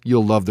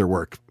you'll love their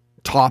work.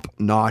 Top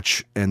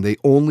notch, and they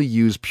only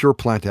use pure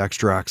plant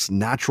extracts,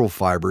 natural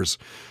fibers.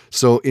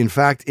 So in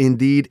fact,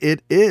 indeed,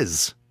 it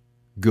is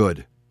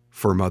good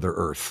for Mother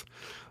Earth.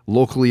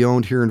 Locally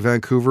owned here in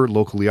Vancouver,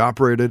 locally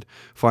operated.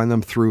 Find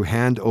them through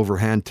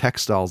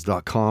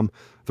handoverhandtextiles.com.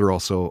 They're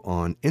also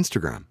on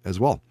Instagram as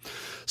well.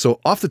 So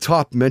off the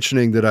top,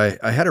 mentioning that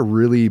I had a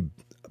really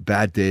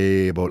bad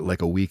day about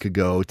like a week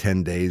ago,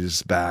 10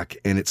 days back,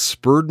 and it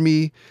spurred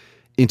me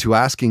into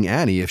asking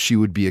Annie if she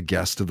would be a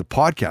guest of the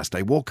podcast.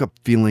 I woke up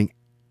feeling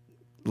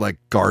like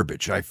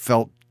garbage. I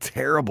felt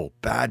terrible,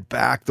 bad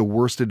back, the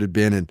worst it had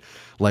been in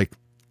like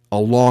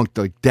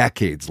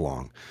decades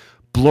long.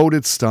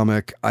 Bloated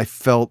stomach. I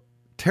felt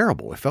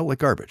terrible. I felt like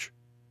garbage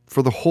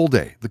for the whole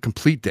day, the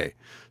complete day.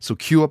 So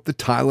cue up the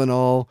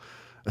Tylenol,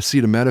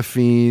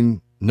 acetaminophen,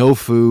 no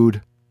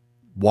food,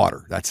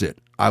 water. That's it.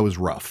 I was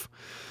rough.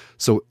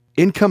 So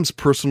in comes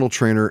personal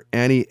trainer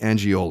Annie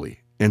Angioli,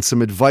 and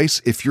some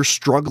advice if you're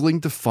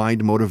struggling to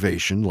find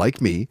motivation, like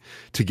me,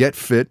 to get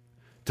fit,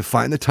 to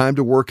find the time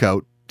to work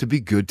out, to be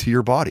good to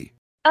your body?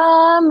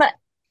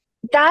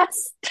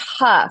 That's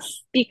tough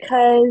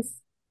because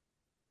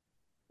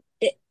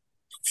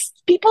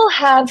people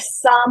have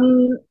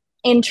some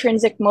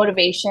intrinsic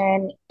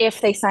motivation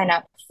if they sign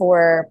up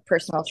for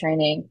personal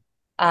training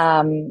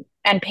and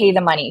pay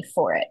the money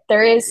for it.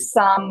 There is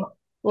some,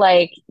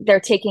 like, they're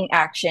taking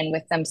action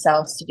with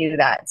themselves to do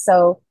that.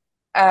 So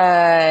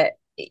I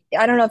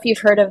don't know if you've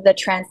heard of the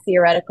trans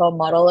theoretical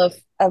model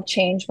of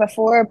change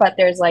before, but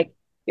there's like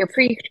your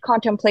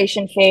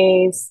pre-contemplation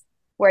phase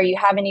where you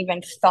haven't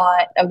even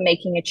thought of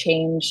making a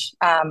change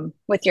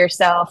with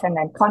yourself, and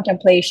then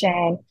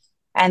contemplation,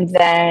 and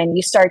then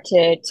you start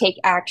to take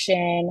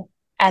action,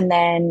 and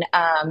then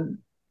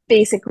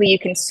basically you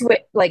can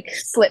slip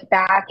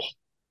back,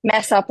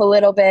 mess up a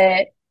little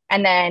bit,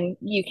 and then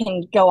you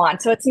can go on.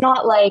 So it's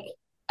not like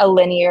a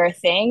linear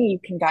thing. You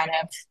can kind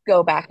of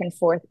go back and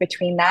forth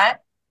between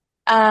that.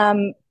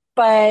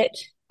 But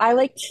I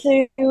like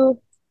to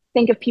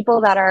think of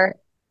people that are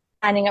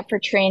signing up for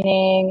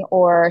training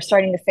or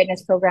starting the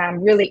fitness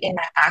program really in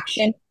that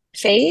action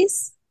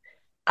phase.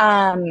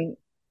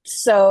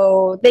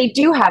 So they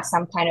do have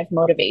some kind of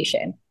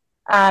motivation.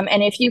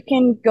 And if you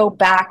can go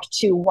back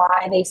to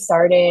why they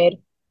started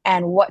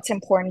and what's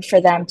important for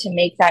them to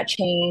make that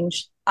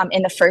change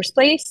in the first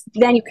place,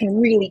 then you can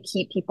really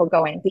keep people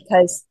going.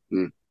 Because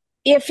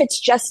if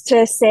it's just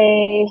to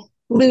say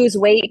lose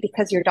weight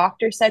because your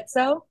doctor said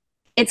so,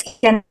 it's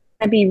going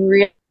to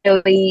be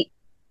really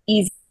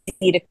easy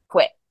to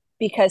quit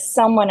because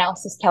someone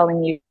else is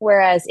telling you.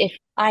 Whereas if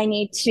I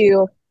need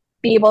to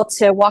be able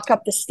to walk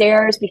up the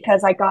stairs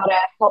because I gotta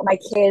help my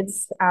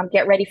kids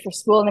get ready for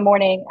school in the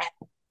morning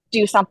and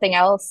do something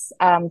else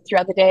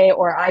throughout the day,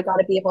 or I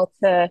gotta be able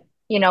to,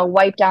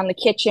 wipe down the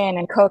kitchen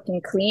and cook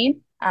and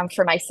clean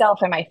for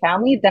myself and my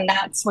family, then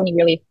that's when you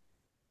really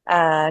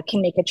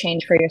can make a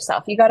change for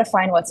yourself. You got to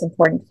find what's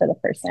important for the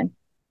person.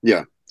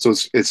 Yeah. So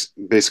it's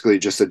basically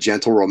just a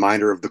gentle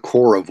reminder of the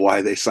core of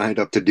why they signed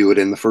up to do it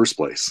in the first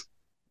place.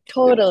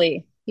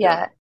 Totally.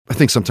 Yeah. I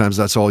think sometimes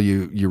that's all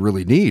you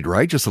really need,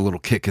 right? Just a little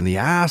kick in the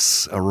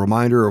ass, a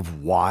reminder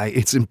of why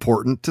it's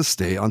important to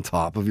stay on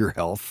top of your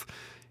health,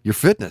 your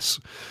fitness.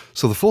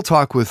 So the full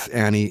talk with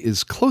Annie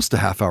is close to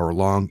half hour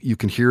long. You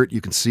can hear it,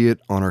 you can see it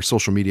on our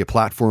social media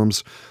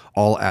platforms,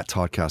 all at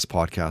Toddcast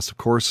Podcast, of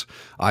course.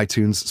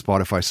 iTunes,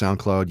 Spotify,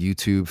 SoundCloud,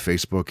 YouTube,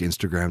 Facebook,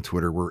 Instagram,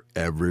 Twitter, we're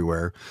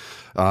everywhere.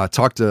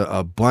 Talked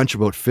a bunch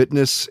about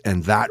fitness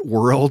and that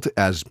world,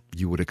 as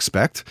you would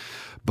expect.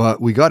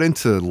 But we got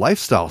into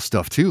lifestyle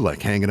stuff too,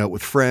 like hanging out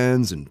with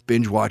friends and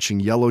binge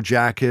watching Yellow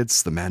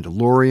Jackets, The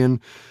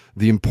Mandalorian,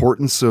 the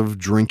importance of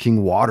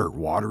drinking water.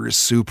 Water is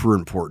super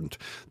important.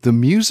 The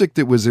music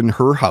that was in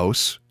her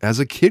house as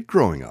a kid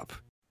growing up.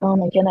 Oh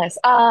my goodness.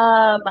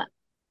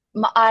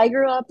 I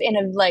grew up in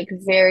a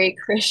very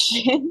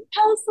Christian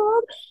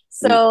household.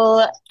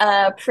 So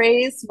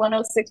Praise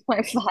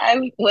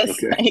 106.5 was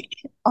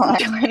on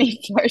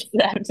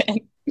 24/7.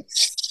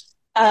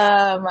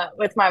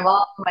 With my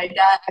mom, my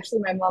dad.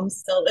 Actually, my mom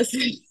still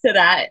listens to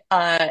that.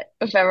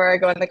 If ever I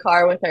go in the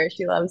car with her,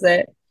 she loves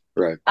it.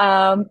 Right.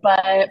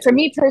 But for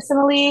me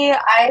personally,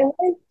 I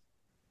like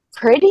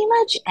pretty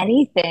much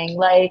anything.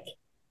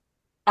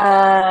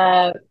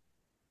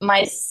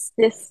 My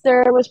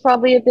sister was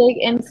probably a big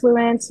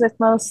influence with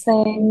most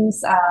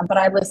things. But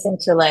I listened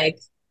to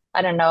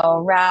I don't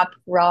know, rap,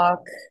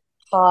 rock,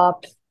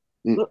 pop,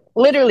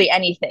 literally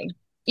anything.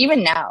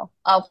 Even now,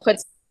 I'll put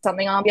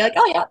something on and be like,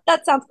 oh yeah,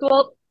 that sounds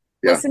cool.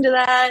 Yeah. Listen to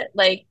that.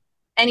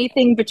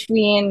 Anything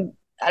between,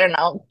 I don't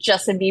know,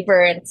 Justin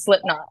Bieber and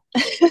Slipknot.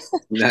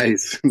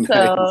 Nice.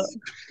 So nice.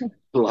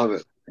 Love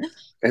it.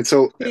 And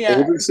so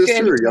older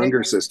sister or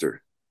younger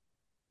sister?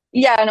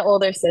 Yeah, an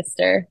older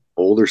sister.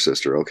 Older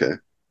sister, okay.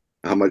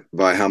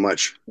 By how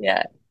much?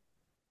 Yeah.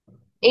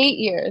 8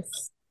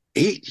 years.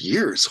 8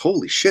 years?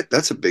 Holy shit,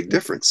 that's a big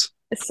difference.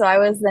 So I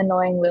was the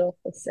annoying little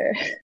sister.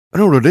 I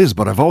don't know what it is,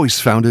 but I've always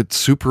found it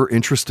super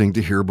interesting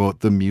to hear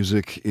about the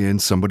music in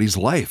somebody's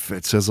life.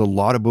 It says a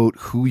lot about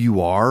who you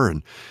are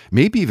and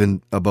maybe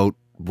even about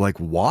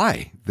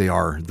why they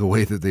are the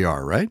way that they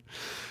are, right?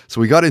 So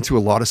we got into a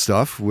lot of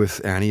stuff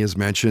with Annie, as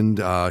mentioned.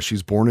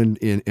 She's born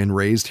and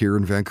raised here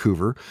in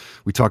Vancouver.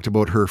 We talked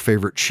about her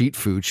favorite cheat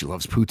food. She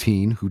loves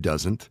poutine. Who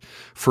doesn't?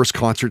 First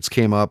concerts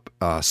came up,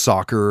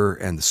 soccer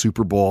and the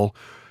Super Bowl.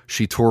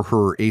 She tore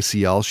her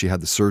ACL. She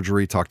had the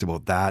surgery, talked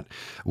about that.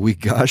 We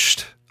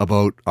gushed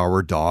about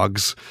our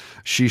dogs.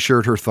 She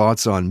shared her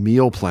thoughts on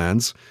meal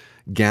plans,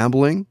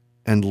 gambling,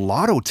 and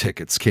lotto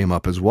tickets came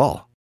up as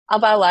well. I'll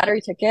buy a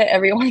lottery ticket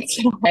every once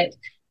in a while.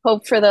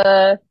 Hope for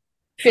the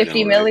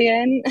 50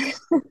 million.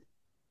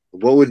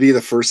 What would be the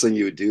first thing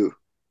you would do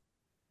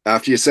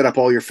after you set up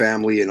all your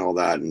family and all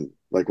that? And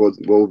what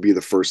would be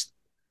the first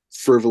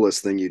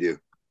frivolous thing you do?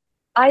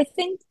 I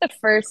think the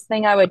first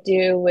thing I would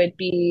do would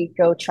be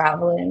go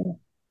traveling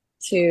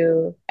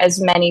to as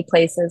many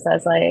places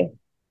as I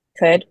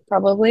could,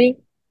 probably.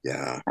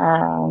 Yeah.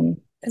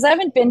 Because I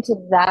haven't been to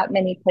that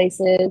many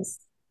places.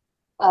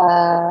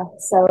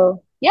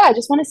 So yeah, I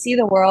just want to see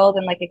the world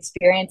and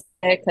experience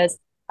it, because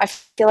I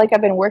feel like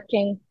I've been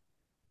working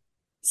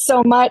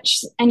so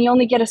much, and you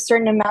only get a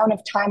certain amount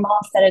of time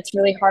off that it's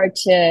really hard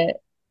to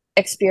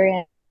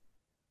experience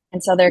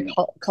other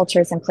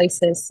cultures and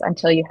places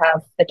until you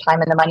have the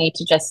time and the money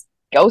to just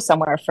go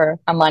somewhere for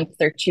a month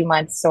or 2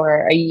 months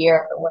or a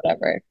year or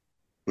whatever.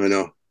 I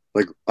know.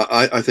 Like,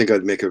 I think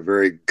I'd make a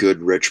very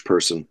good rich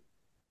person.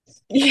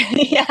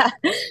 Yeah.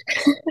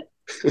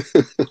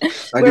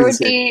 Where would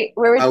be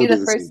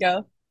the first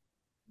go?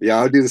 Yeah,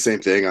 I would do the same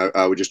thing.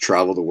 I would just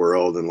travel the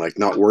world and like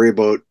not worry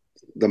about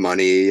the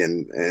money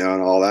and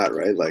all that,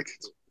 right? Like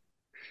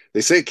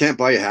they say it can't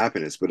buy you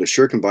happiness, but it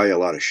sure can buy you a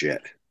lot of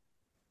shit.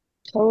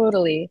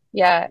 Totally.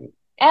 Yeah.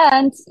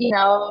 And,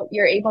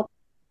 you're able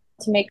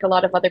to make a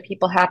lot of other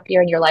people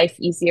happier and your life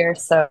easier.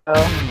 So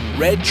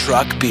Red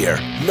Truck Beer.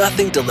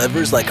 Nothing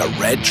delivers like a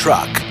red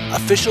truck.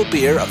 Official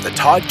beer of the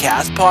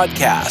Toddcast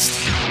podcast.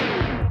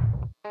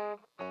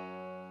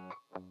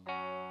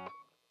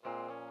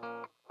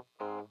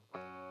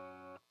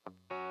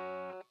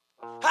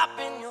 I've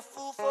been your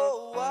fool for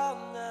a while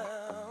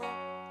now.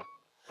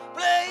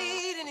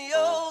 Played in the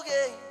old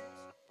games.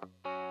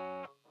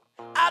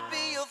 I'd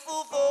be your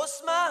fool for a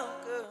smile,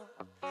 girl.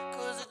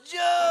 'Cause it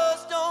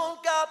just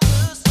don't got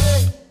the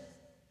same.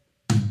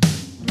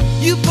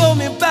 You pull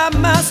me by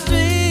my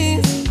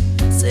strings.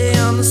 Say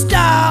I'm the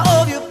star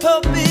of your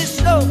puppet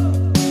show.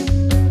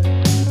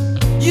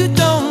 You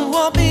don't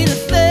want me to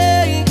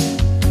think.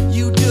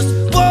 You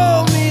just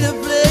want me to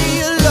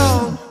play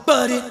along.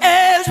 But it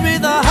ends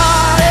with a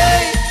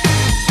heartache.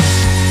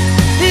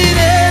 It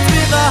ends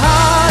with a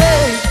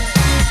heartache.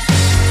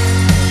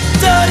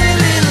 Dirty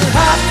little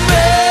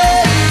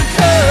heartbreaker.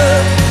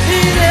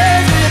 It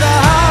ends with a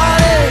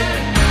heartache.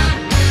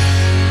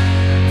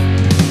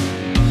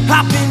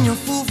 I've been your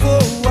fool for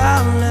a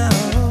while now.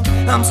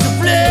 I'm still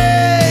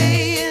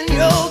playing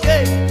your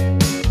game.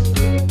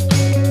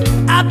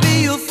 I'd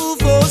be your fool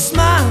for a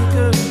smile,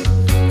 girl.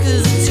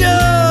 'Cause it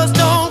just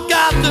don't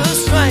got the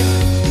strength.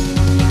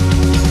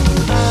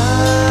 I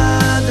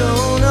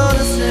don't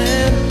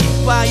understand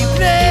why you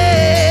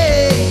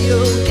play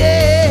your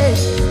game.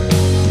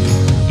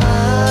 I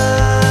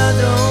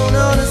don't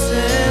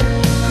understand,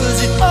 'cause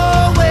it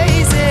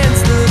always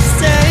ends the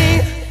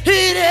same.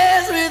 It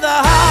ends with a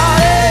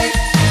heartache.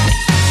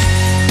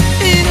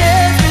 It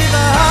ends with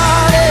a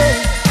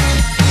heartache.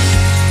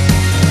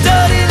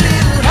 Dirty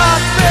little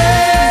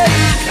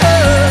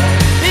heartbreaker.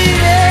 It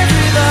ends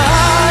with a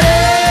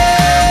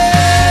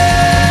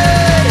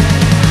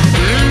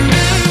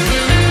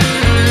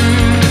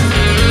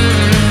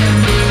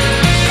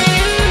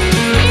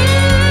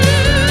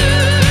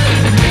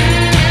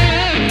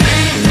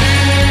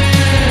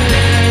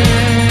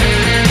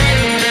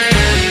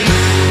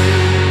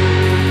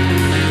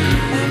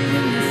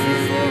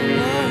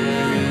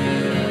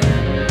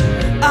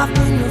I've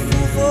been your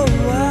fool for a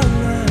while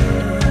now.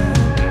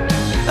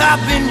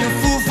 I've been your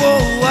fool for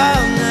a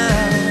while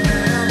now.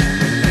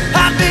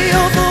 I've been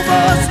your fool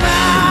for a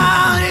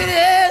smile. It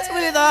ends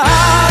with a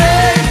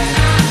heartache.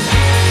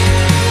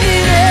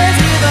 It ends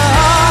with a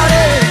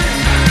heartache.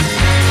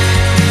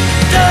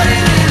 Dirty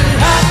little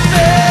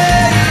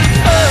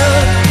heartbreaker.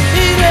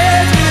 It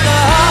ends with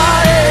a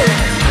heartache.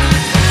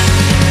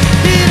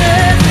 It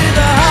ends with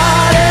a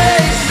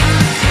heartache.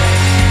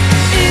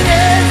 It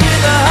ends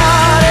with a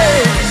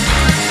heartache.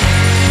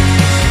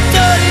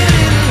 Dirty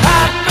little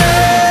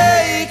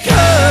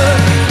heartbreaker.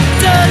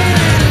 Dirty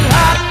little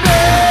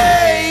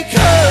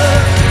heartbreaker.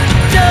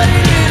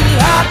 Dirty little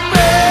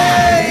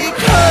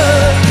heartbreaker.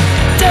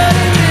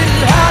 Dirty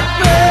little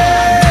heartbreaker.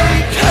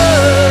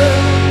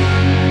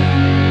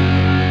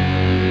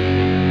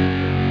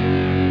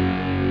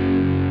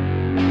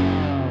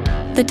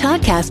 The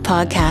Toddcast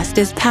podcast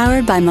is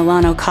powered by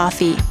Milano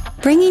Coffee,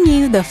 bringing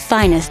you the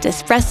finest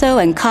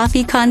espresso and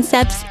coffee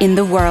concepts in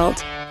the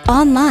world.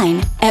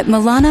 Online at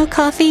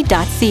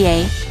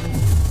milanocoffee.ca.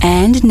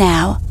 And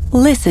now,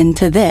 listen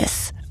to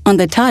this on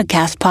the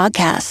Toddcast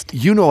podcast.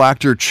 You know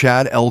actor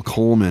Chad L.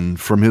 Coleman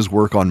from his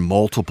work on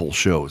multiple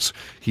shows.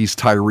 He's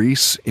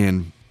Tyrese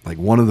in like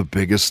one of the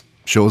biggest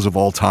shows of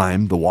all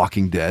time, The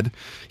Walking Dead.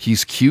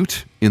 He's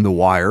cute in The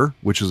Wire,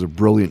 which is a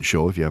brilliant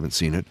show if you haven't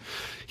seen it.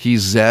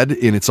 He's Zed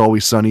in It's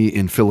Always Sunny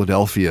in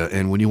Philadelphia.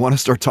 And when you want to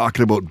start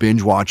talking about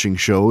binge watching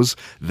shows,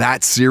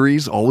 that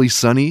series, Always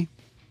Sunny,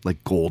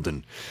 like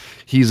golden.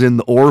 He's in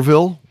The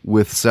Orville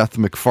with Seth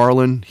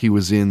MacFarlane. He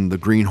was in The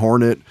Green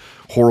Hornet,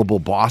 Horrible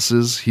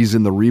Bosses. He's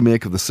in the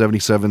remake of the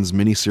 77's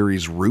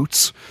miniseries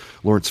Roots.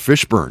 Lawrence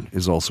Fishburne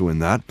is also in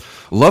that.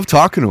 Love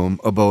talking to him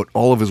about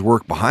all of his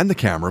work behind the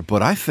camera,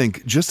 but I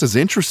think just as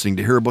interesting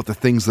to hear about the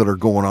things that are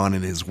going on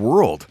in his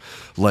world,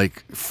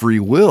 like free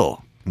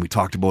will. And we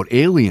talked about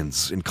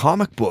aliens and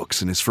comic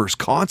books and his first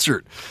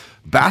concert.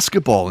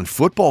 Basketball and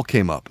football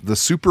came up. The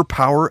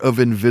superpower of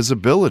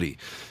invisibility.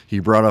 He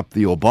brought up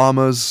the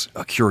Obamas,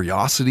 a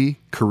curiosity,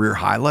 career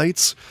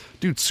highlights.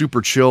 Dude,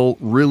 super chill,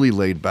 really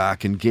laid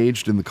back,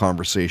 engaged in the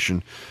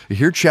conversation.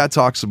 Here Chad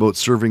talks about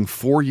serving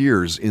 4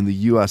 years in the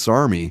U.S.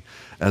 Army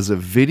as a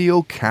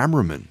video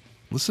cameraman.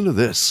 Listen to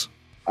this.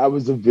 I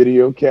was a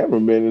video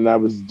cameraman and I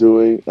was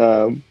doing,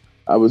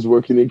 I was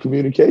working in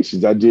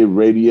communications. I did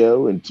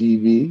radio and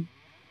TV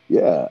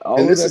Yeah.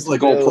 And this is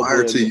like all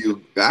prior to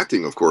you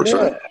acting, of course,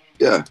 right?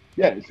 Yeah.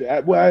 Yes. I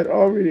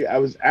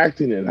was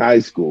acting in high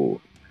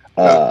school.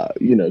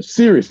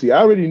 Seriously,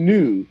 I already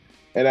knew.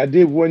 And I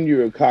did 1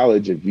 year of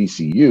college at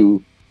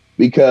VCU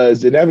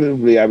because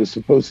inevitably I was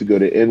supposed to go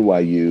to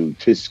NYU,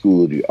 Tisch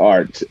School of the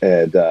Arts,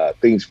 and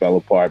things fell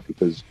apart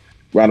because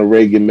Ronald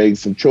Reagan made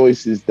some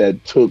choices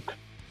that took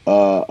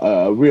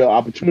a real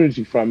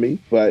opportunity from me.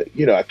 But,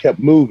 I kept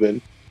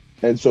moving.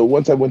 And so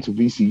once I went to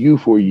VCU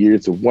for a year,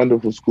 it's a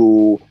wonderful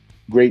school,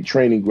 great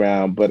training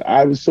ground. But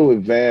I was so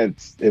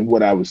advanced in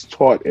what I was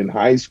taught in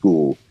high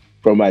school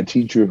from my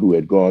teacher who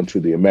had gone to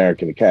the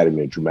American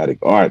Academy of Dramatic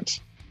Arts.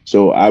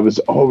 So I was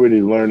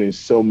already learning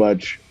so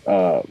much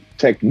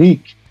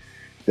technique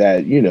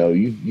that,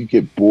 you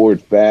get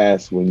bored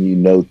fast when you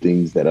know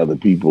things that other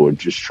people are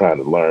just trying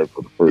to learn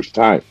for the first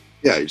time.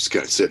 Yeah, you're just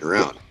kind of sitting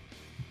around.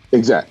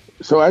 Exactly.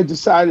 So I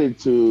decided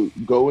to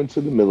go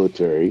into the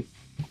military.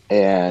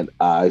 And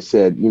I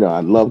said, I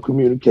love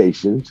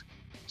communications.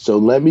 So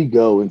let me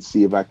go and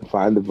see if I can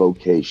find a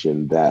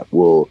vocation that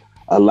will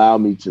allow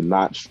me to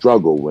not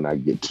struggle when I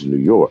get to New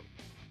York.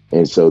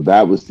 And so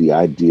that was the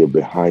idea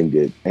behind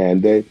it.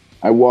 And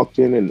I walked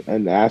in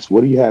and asked,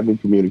 what do you have in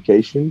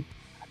communication?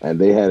 And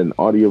they had an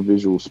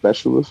audiovisual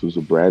specialist. It was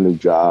a brand new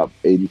job,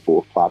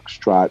 84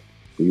 Foxtrot,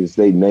 because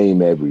they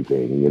name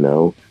everything,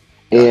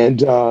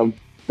 And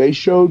they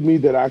showed me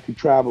that I could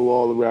travel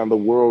all around the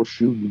world,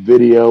 shooting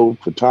video,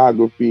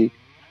 photography,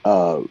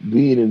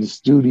 being in the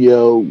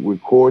studio,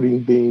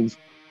 recording things.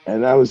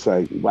 And I was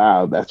like,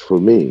 wow, that's for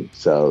me.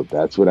 So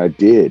that's what I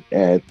did.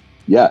 And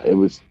yeah, it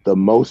was the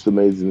most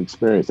amazing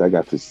experience. I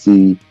got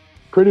to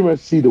pretty much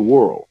see the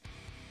world.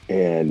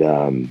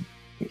 And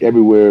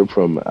everywhere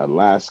from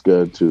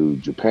Alaska to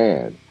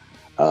Japan.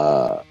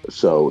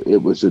 So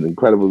it was an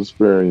incredible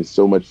experience.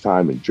 So much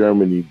time in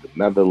Germany, the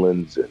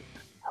Netherlands,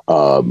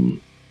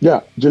 and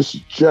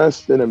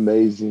just an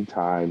amazing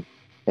time.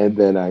 And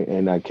then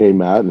I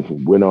came out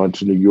and went on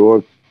to New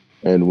York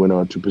and went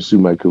on to pursue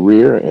my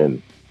career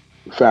and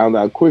found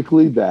out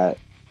quickly that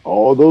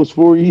all those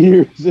 4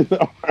 years in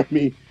the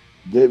Army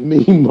didn't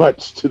mean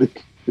much to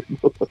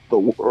the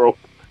world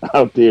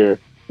out there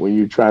when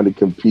you're trying to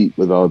compete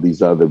with all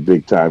these other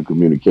big time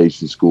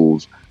communication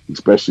schools,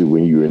 especially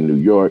when you're in New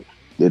York.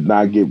 Did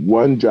not get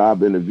one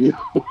job interview.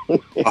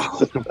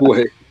 Oh,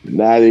 boy.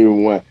 Not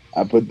even one.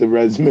 I put the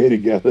resume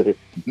together.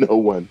 No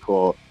one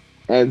called.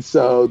 And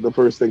so the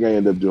first thing I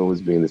ended up doing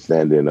was being a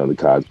stand-in on the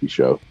Cosby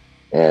Show.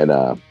 And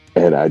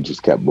I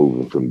just kept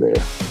moving from there.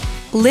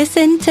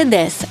 Listen to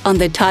This on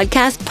the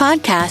Toddcast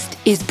podcast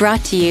is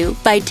brought to you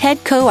by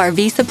Tedco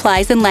RV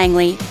Supplies in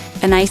Langley,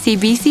 an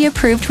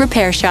ICBC-approved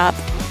repair shop.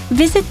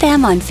 Visit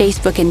them on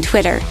Facebook and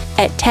Twitter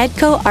at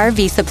Tedco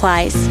RV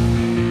Supplies.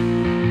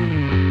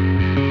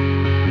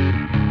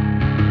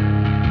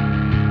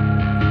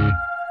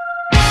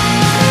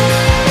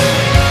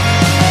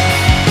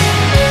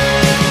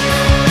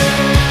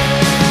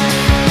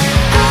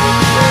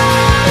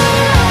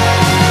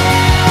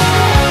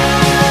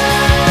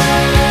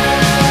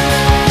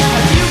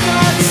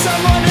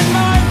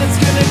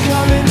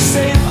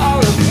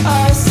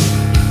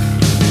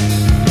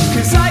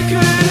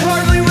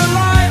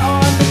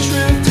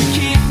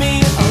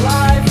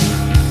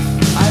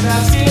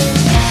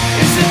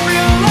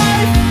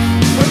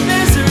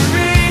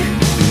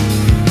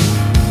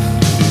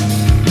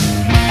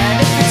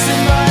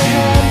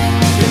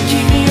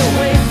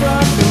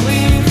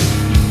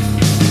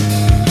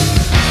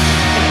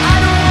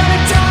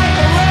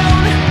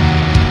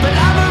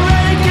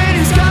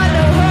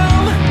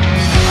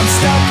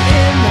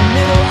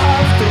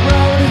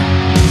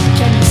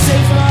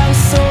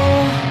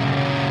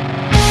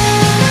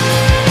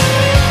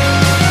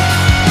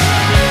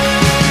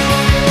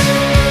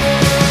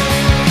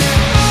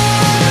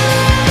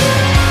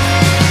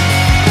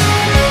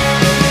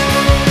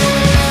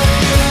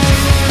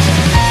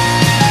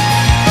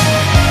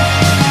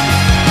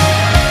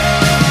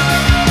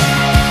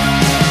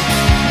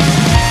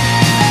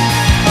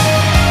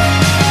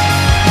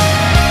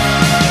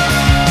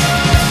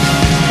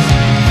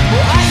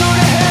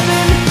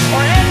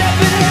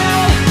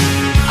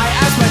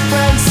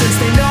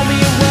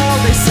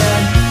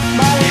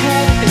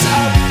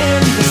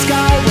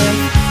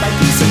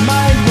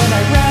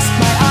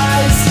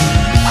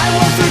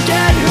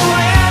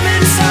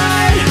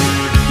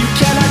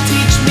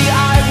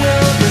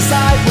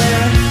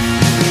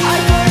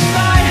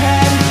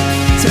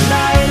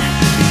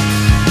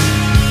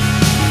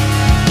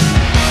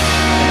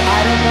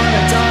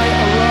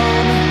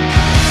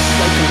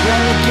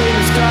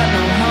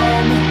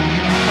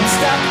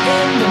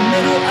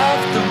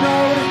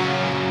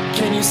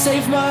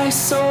 Save my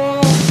soul.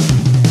 It's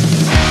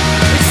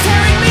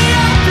tearing me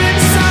up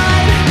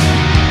inside.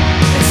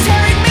 It's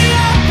tearing me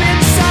up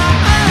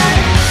inside.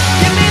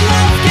 Give me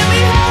love, give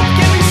me hope,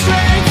 give me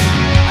strength.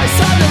 I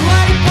saw the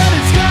light, but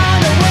it's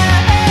gone away.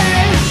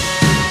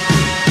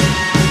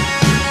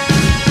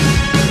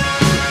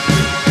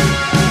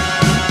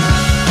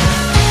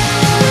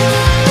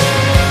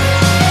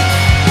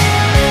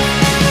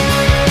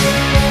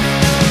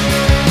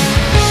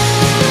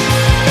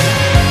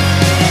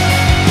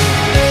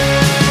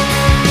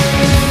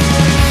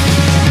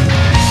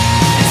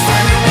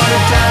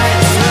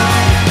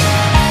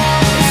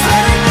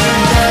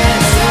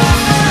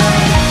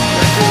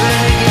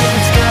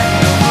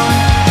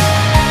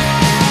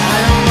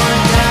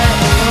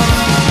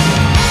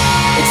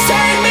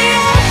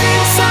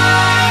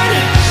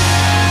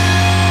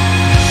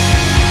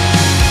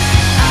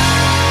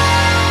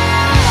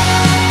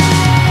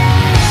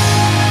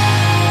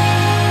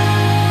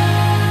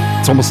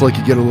 almost like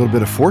you get a little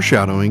bit of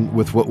foreshadowing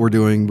with what we're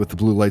doing with the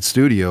Blue Light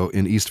Studio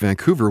in East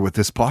Vancouver with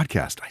this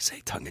podcast. I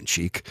say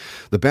tongue-in-cheek.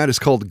 The band is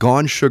called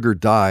Gone Sugar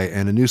Die,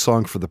 and a new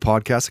song for the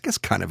podcast, I guess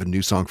kind of a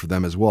new song for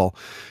them as well.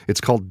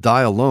 It's called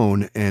Die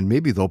Alone, and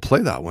maybe they'll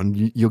play that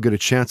one. You'll get a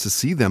chance to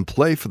see them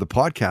play for the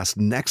podcast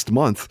next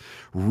month.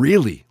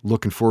 Really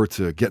looking forward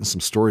to getting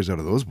some stories out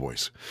of those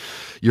boys.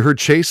 You heard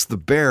Chase the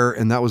Bear,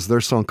 and that was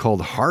their song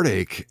called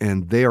Heartache,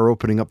 and they are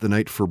opening up the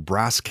night for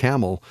Brass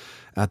Camel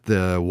at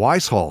the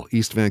Wise Hall,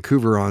 East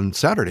Vancouver on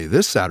Saturday.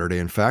 This Saturday,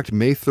 in fact,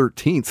 May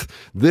 13th.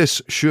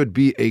 This should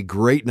be a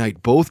great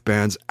night. Both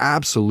bands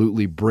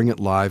absolutely bring it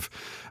live.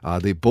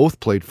 They both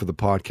played for the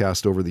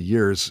podcast over the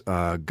years.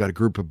 Got a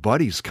group of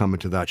buddies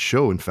coming to that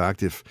show. In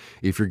fact, if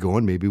you're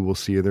going, maybe we'll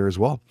see you there as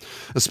well.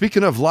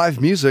 Speaking of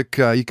live music,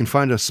 you can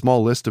find a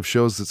small list of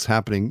shows that's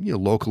happening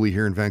locally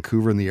here in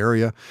Vancouver in the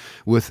area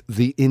with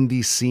the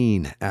indie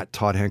scene at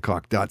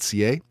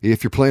toddhancock.ca.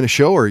 If you're playing a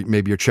show or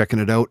maybe you're checking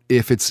it out,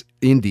 if it's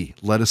indie,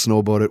 let us know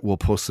about it. We'll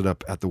post it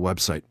up at the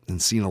website. And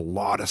seeing a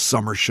lot of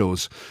summer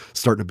shows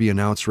starting to be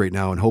announced right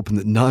now and hoping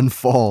that none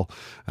fall.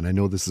 And I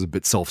know this is a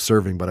bit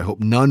self-serving, but I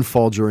hope none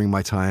fall during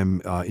my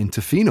time in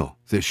Tofino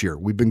this year.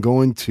 We've been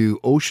going to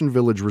Ocean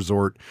Village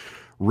Resort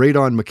right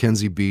on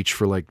Mackenzie Beach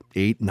for like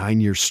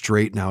 8-9 years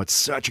straight now. It's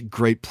such a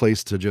great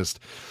place to just,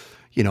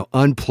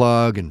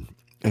 unplug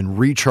and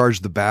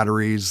recharge the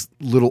batteries,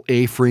 little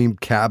A-frame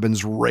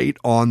cabins right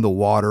on the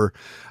water,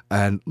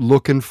 and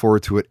looking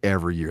forward to it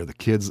every year. The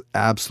kids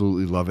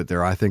absolutely love it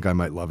there. I think I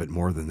might love it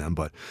more than them,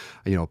 but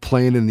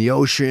playing in the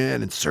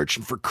ocean and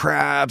searching for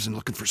crabs and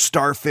looking for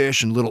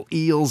starfish and little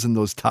eels in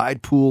those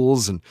tide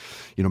pools and,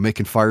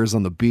 making fires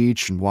on the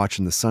beach and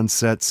watching the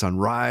sunset,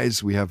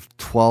 sunrise. We have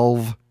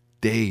 12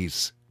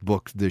 days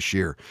booked this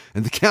year.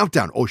 And the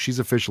countdown, she's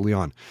officially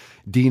on.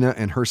 Dina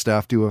and her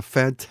staff do a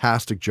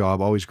fantastic job.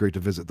 Always great to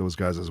visit those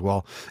guys as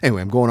well.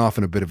 Anyway, I'm going off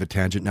on a bit of a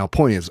tangent. Now,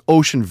 point is,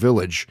 Ocean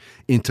Village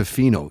in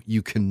Tofino.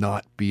 You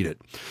cannot beat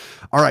it.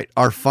 All right,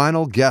 our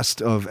final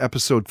guest of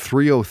episode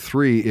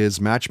 303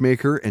 is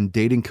matchmaker and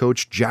dating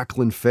coach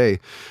Jacqueline Fay.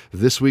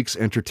 This week's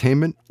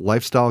entertainment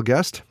lifestyle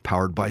guest,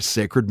 powered by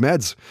Sacred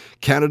Meds,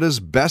 Canada's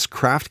best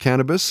craft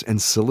cannabis and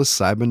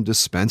psilocybin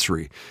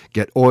dispensary.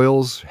 Get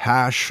oils,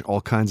 hash,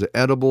 all kinds of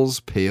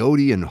edibles,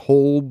 peyote, and a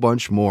whole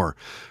bunch more.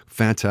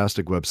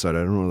 Fantastic website.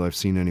 I don't know that I've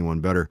seen anyone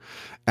better.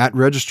 At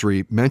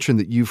registry, mention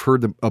that you've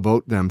heard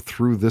about them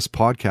through this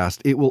podcast.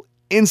 It will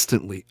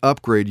instantly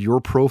upgrade your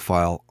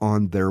profile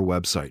on their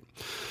website.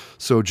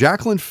 So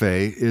Jacqueline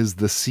Fay is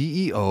the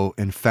CEO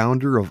and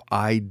founder of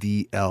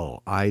IDL,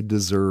 I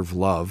Deserve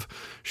Love.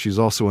 She's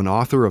also an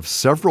author of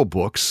several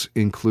books,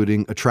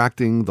 including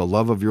Attracting the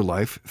Love of Your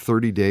Life,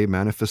 30-Day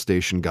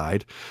Manifestation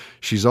Guide.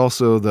 She's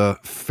also the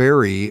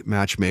fairy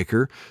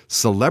matchmaker,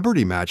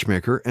 celebrity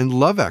matchmaker, and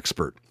love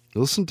expert.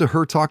 Listen to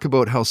her talk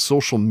about how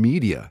social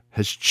media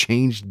has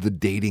changed the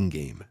dating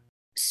game.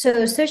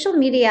 So social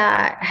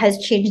media has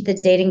changed the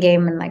dating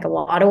game in like a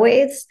lot of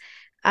ways.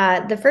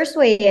 The first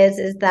way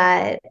is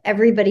that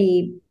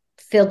everybody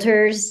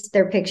filters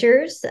their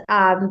pictures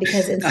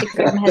because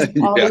Instagram has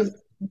all these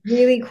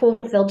really cool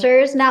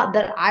filters now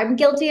that I'm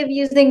guilty of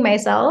using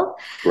myself.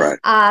 Right.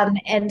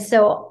 And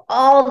so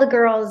all the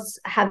girls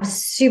have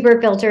super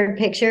filtered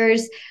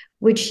pictures,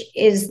 which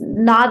is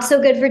not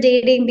so good for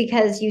dating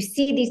because you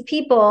see these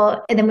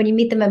people and then when you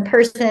meet them in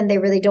person, they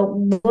really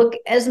don't look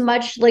as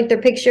much like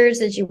their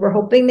pictures as you were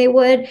hoping they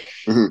would.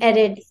 Mm-hmm. And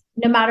it's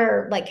no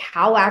matter like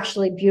how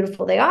actually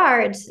beautiful they are,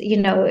 it's,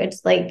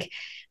 it's like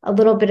a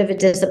little bit of a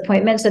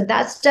disappointment. So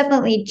that's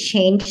definitely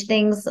changed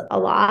things a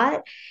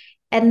lot.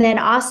 And then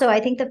also, I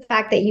think the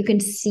fact that you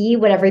can see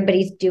what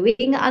everybody's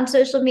doing on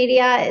social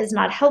media is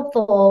not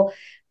helpful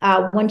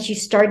once you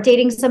start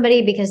dating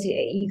somebody, because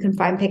you can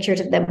find pictures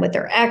of them with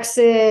their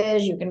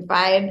exes. You can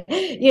find,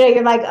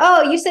 you're like,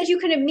 oh, you said you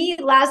couldn't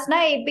meet last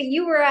night, but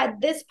you were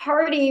at this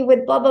party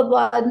with blah, blah,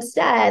 blah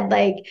instead.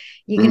 Like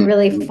you can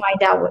really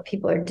find out what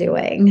people are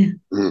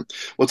doing. Well,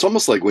 it's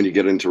almost like when you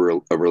get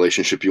into a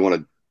relationship, you want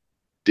to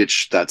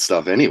ditch that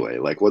stuff anyway.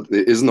 Like, what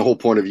isn't the whole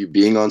point of you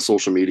being on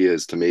social media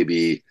is to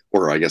maybe,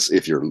 or I guess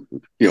if you're,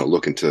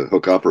 looking to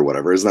hook up or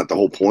whatever, isn't that the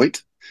whole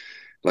point?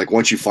 Like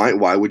once you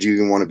find, why would you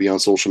even want to be on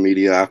social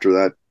media after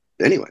that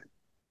anyway?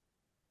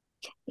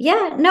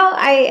 Yeah, no,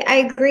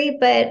 I agree.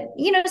 But,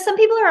 some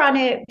people are on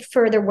it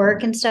for their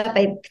work and stuff.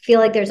 I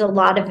feel like there's a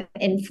lot of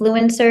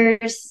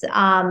influencers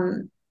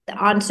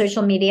on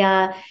social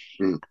media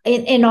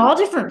in all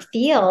different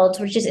fields,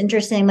 which is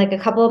interesting. Like a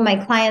couple of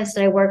my clients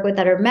that I work with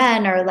that are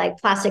men are like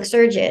plastic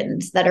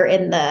surgeons that are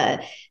in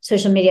the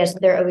social media. So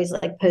they're always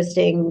like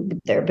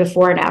posting their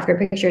before and after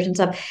pictures and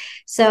stuff.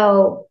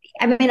 So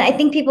I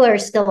think people are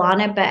still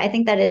on it, but I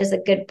think that is a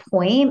good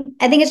point.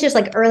 I think it's just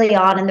like early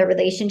on in the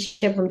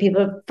relationship when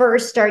people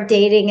first start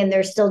dating and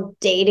they're still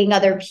dating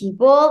other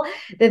people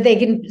that they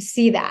can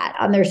see that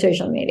on their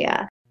social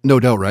media. No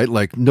doubt, right?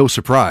 Like, no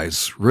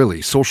surprise,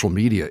 really. Social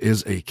media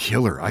is a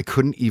killer. I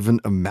couldn't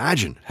even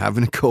imagine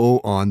having to go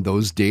on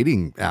those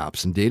dating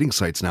apps and dating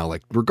sites now,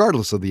 like,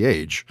 regardless of the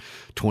age,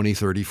 20,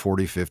 30,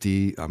 40,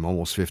 50, I'm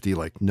almost 50,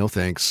 like, no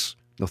thanks.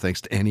 No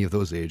thanks to any of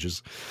those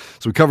ages.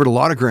 So we covered a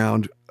lot of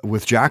ground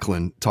with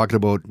Jacqueline, talking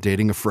about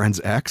dating a friend's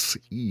ex.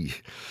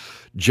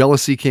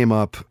 Jealousy came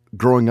up,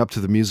 growing up to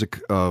the music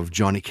of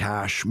Johnny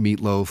Cash,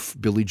 Meatloaf,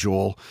 Billy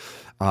Joel.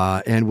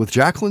 And with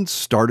Jacqueline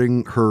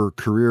starting her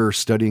career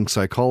studying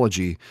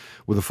psychology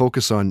with a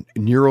focus on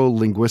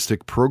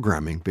neuro-linguistic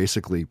programming,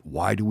 basically,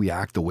 why do we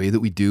act the way that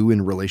we do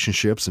in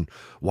relationships and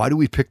why do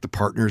we pick the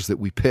partners that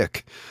we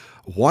pick?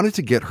 Wanted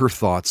to get her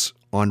thoughts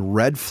on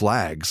red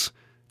flags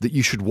that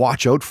you should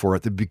watch out for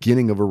at the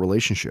beginning of a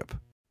relationship.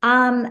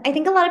 I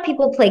think a lot of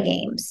people play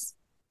games.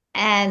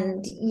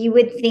 And you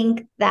would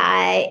think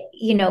that,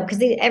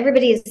 because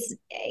everybody is,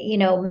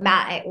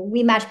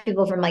 we match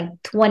people from like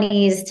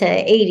 20s to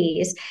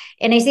 80s.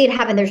 And I see it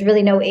happen. There's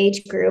really no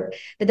age group,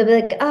 but they'll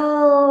be like,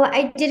 oh,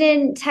 I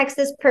didn't text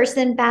this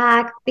person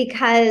back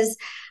because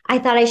I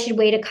thought I should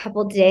wait a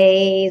couple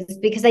days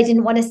because I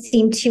didn't want to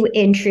seem too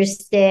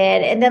interested.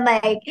 And then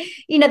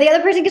the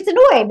other person gets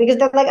annoyed because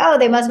they're like, oh,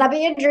 they must not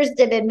be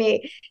interested in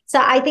me. So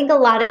I think a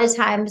lot of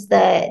times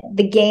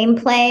the game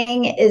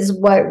playing is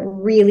what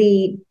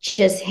really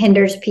just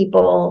hinders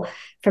people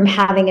from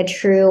having a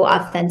true,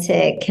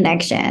 authentic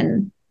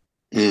connection.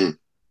 Mm.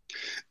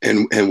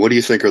 And what do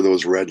you think are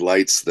those red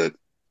lights that,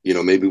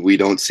 maybe we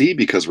don't see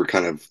because we're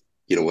kind of,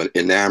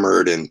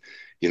 enamored and,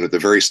 at the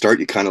very start,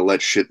 you kind of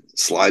let shit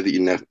slide that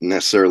you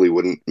necessarily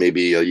wouldn't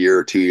maybe a year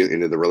or two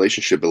into the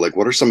relationship. But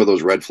what are some of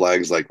those red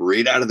flags, like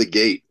right out of the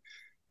gate,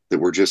 that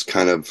we're just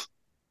kind of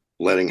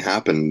letting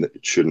happen that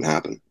it shouldn't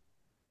happen?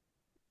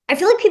 I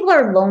feel like people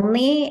are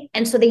lonely.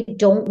 And so they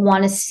don't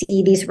want to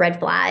see these red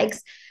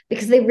flags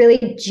because they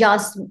really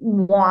just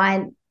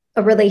want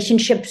a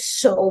relationship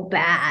so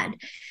bad.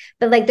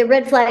 But the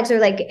red flags are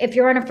if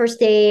you're on a first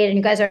date and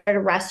you guys are at a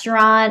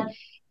restaurant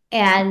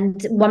and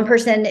one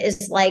person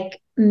is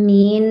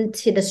mean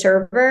to the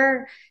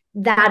server,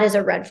 that is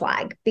a red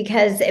flag,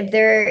 because if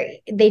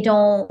they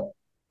don't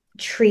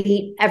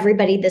treat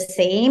everybody the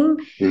same,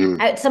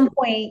 at some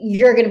point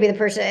you're going to be the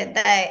person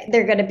that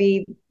they're going to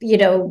be,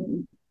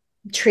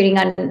 treating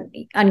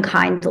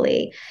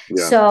unkindly.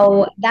 Yeah.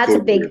 So that's a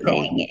big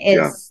thing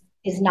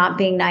is not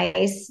being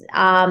nice.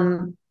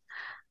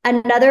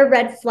 Another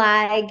red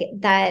flag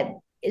that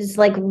is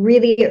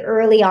really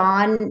early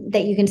on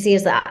that you can see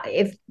is that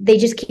if they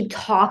just keep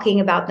talking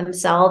about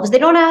themselves, they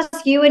don't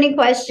ask you any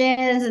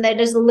questions and they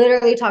just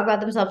literally talk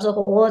about themselves the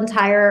whole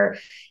entire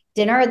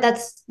dinner,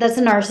 that's a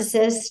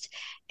narcissist,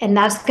 and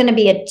that's going to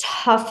be a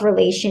tough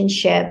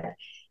relationship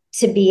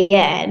to be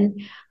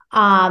in.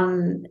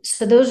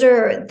 So those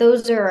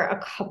are a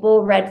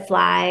couple red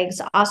flags.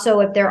 Also,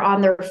 if they're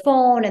on their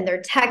phone and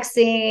they're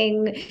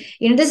texting,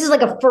 this is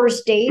like a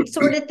first date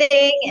sort of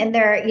thing. And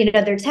they're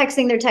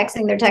texting.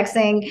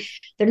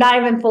 They're not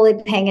even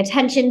fully paying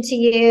attention to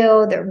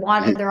you.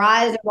 Their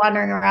eyes are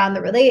wandering around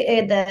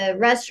the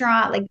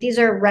restaurant. These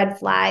are red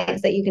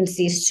flags that you can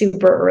see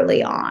super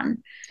early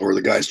on. Or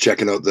the guy's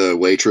checking out the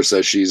waitress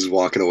as she's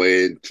walking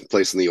away,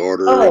 placing the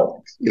order,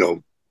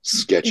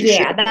 sketchy shit.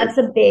 Yeah, that's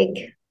a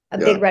big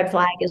red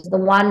flag is the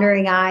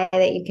wandering eye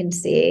that you can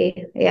see.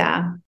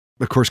 Yeah.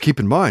 Of course, keep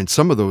in mind,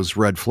 some of those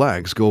red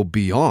flags go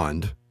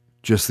beyond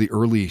just the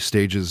early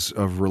stages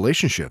of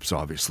relationships,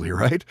 obviously,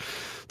 right?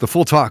 The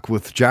full talk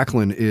with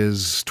Jacqueline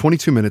is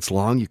 22 minutes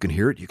long. You can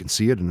hear it. You can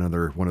see it.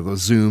 Another one of those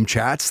Zoom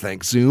chats.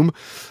 Thanks, Zoom.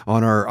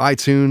 On our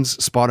iTunes,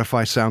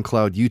 Spotify,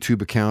 SoundCloud,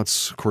 YouTube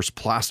accounts, of course,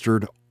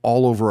 plastered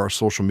all over our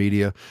social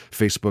media,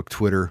 Facebook,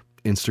 Twitter,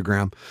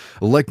 Instagram.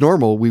 Like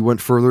normal, we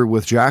went further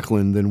with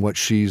Jacqueline than what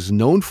she's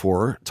known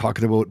for,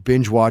 talking about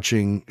binge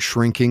watching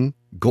Shrinking,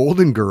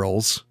 Golden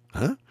Girls,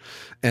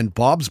 and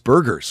Bob's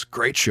Burgers.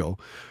 Great show.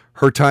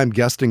 Her time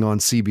guesting on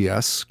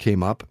CBS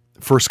came up.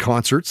 First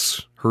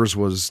concerts, hers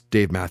was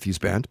Dave Matthews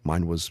Band.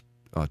 Mine was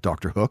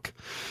Dr. Hook.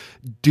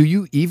 Do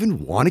you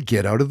even want to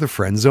get out of the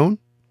friend zone?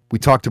 We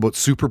talked about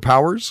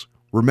superpowers,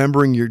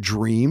 remembering your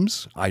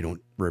dreams. I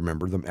don't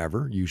remember them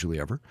usually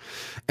ever.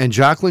 And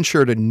Jacqueline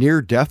shared a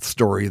near-death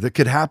story that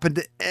could happen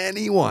to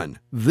anyone.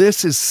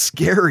 This is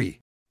scary.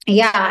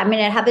 Yeah,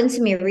 it happened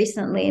to me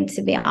recently,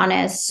 to be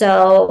honest.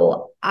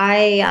 So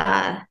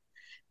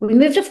we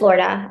moved to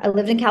Florida. I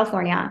lived in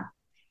California,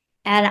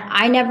 and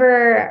I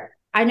never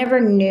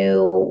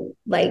knew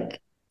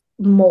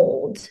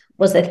mold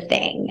was a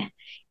thing.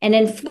 And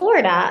in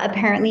Florida,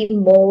 apparently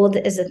mold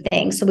is a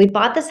thing. So we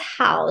bought this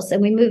house and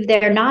we moved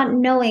there not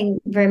knowing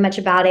very much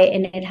about it.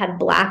 And it had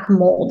black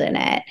mold in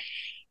it.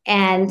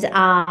 And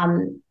I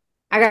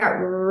got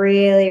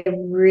really,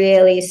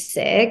 really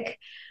sick.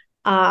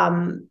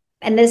 And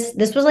this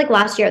was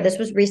last year. This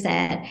was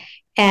recent.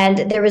 And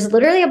there was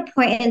literally a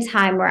point in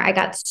time where I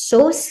got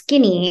so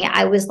skinny.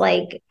 I was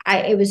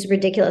it was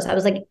ridiculous. I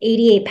was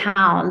 88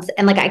 pounds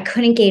and I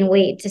couldn't gain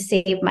weight to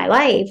save my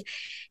life.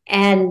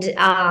 And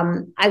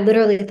I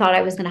literally thought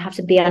I was going to have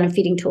to be on a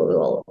feeding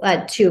tube.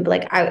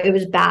 It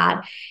was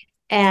bad.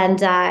 And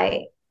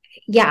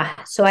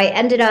so I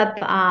ended up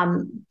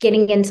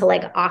getting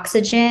into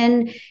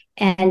oxygen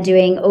and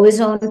doing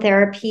ozone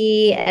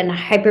therapy and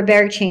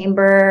hyperbaric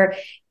chamber.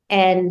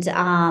 And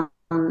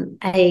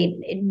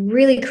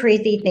really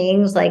crazy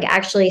things, like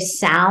actually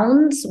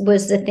sounds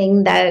was the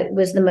thing that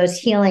was the most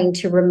healing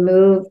to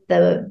remove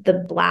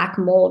the black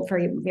mold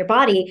from your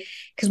body.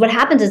 Because what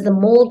happens is the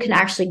mold can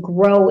actually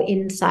grow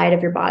inside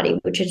of your body,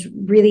 which is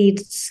really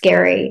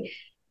scary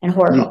and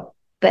horrible.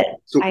 But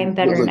So I am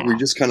better like, now. were you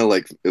just kind of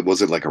like,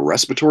 was it like a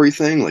respiratory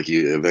thing? Like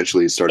you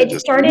eventually started It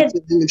just started-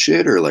 and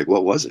shit, or like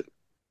what was it?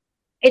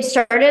 It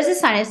started as a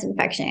sinus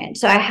infection.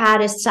 So I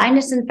had a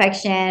sinus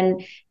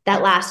infection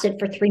that lasted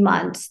for 3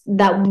 months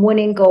that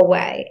wouldn't go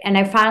away. And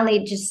I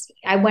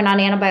went on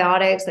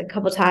antibiotics a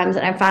couple of times,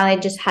 and I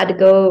finally just had to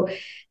go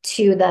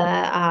to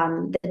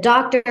the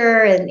doctor.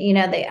 And,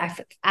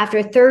 after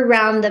a third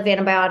round of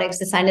antibiotics,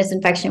 the sinus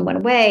infection went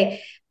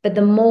away. But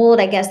the mold,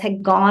 I guess,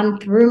 had gone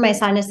through my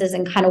sinuses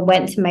and kind of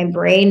went to my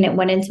brain. It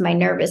went into my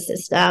nervous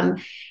system.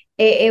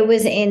 It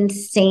was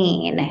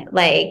insane.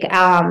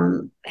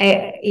 So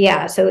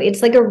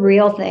it's like a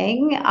real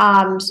thing.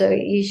 So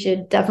you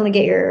should definitely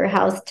get your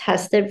health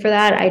tested for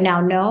that. I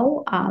now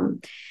know.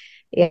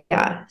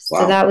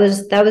 So that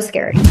was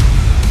scary.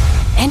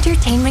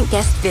 Entertainment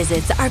guest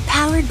visits are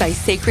powered by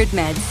Sacred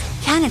Meds,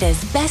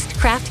 Canada's best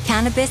craft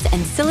cannabis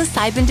and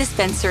psilocybin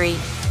dispensary.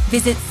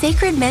 Visit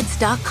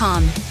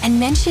sacredmeds.com and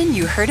mention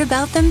you heard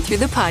about them through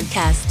the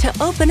podcast to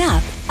open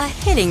up a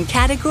hidden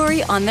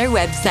category on their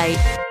website.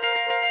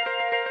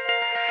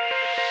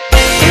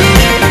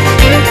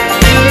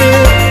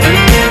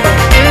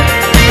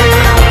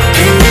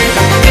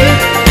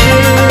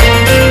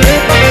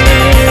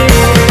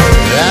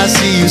 I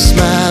see you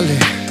smiling,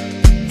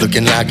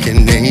 looking like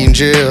an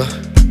angel,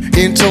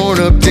 in torn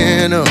up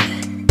denim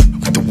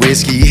with the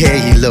whiskey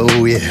halo,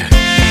 yeah.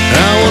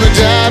 I wanna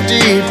dive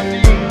deep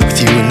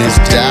with you in this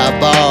dive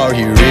bar.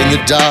 You're in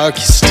the dark,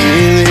 you're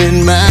still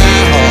in my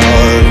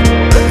heart.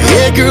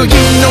 Yeah, girl,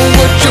 you know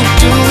what you're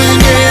doing,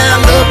 yeah. I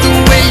love the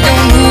way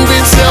you're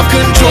moving,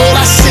 self-control.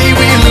 I say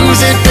we lose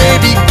it,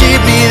 baby,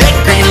 give me that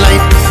green light.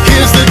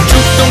 Here's the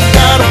truth, no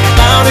doubt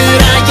about it.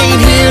 I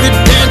ain't here to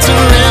dance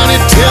around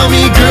it. Tell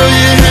me, girl,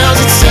 yeah, how's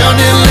it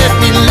sounding? Let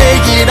me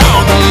lay it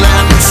on the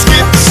line. Let's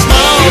get the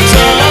small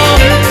talk.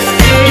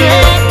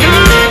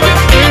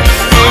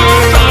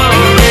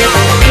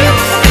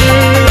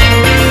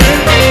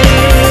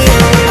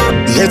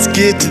 Let's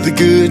get to the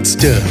good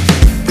stuff.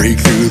 Break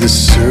through the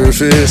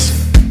surface.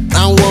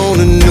 I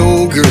wanna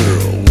know,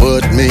 girl,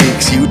 what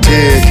makes you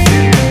tick?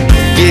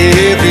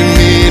 Yeah, every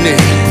minute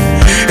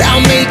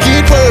I'll make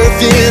it worth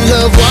it.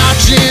 Love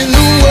watching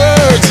the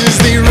words as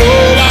they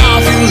roll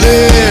off your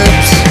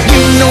lips.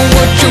 You know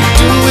what you're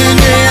doing,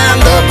 yeah.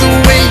 I love the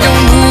way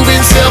you're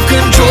moving,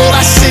 self-control.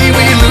 I say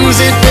we lose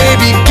it,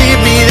 baby,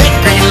 give me that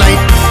green light.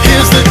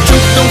 Here's the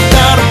truth, no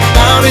doubt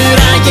about it.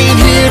 I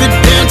ain't here to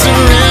dance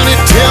around it.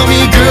 Tell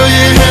me, girl,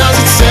 yeah, how's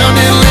it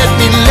sounding? Let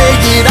me lay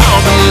it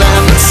on the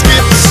line. Let's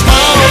skip the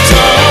small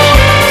talk.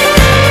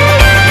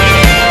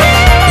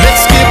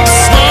 Let's skip the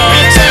small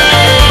talk.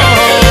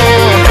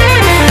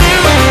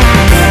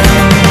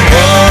 Oh,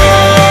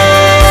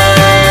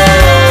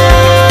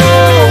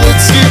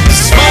 let's skip the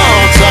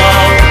small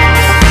talk.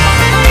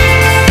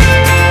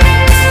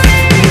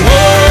 Oh,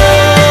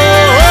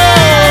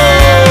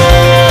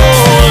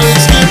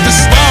 let's skip the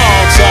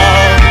small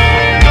talk.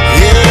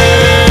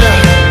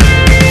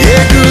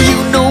 Yeah, girl, you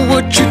know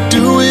what you're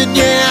doing,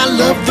 yeah. I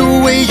love the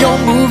way you're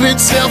moving,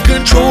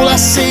 self-control. I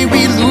say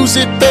we lose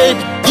it, baby,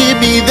 give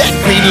me that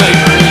green light.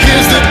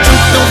 Here's the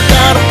truth, no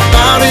doubt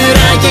about it.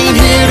 I ain't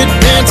here to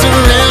dance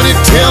around it.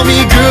 Tell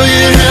me, girl,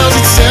 yeah, how's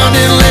it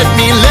sounding? Let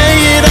me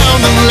lay it on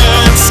the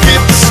line.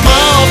 Skip the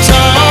small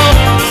talk.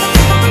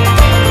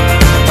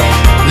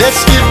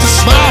 Let's skip the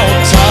small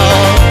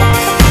talk.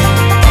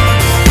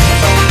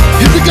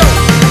 Here we go.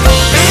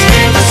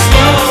 Skip the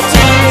small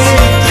talk.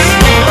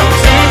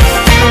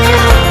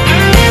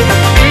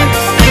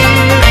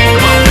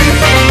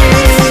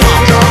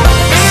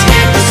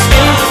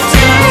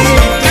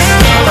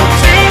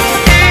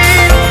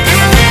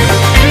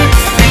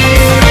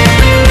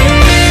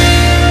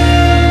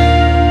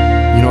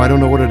 I don't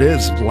know what it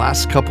is.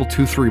 Last couple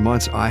 2-3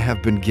 months, I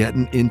have been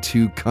getting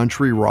into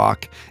country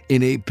rock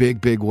in a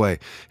big way.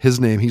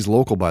 His name, he's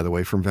local, by the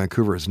way, from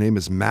Vancouver. His name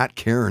is Matt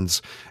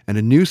Cairns, and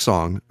a new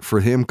song for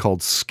him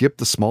called Skip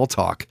the Small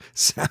Talk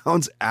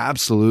sounds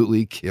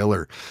absolutely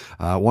killer.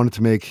 Wanted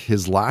to make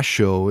his last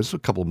show, it was a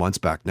couple of months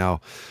back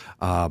now,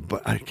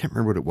 but I can't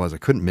remember what it was. I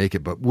couldn't make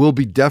it, but we'll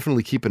be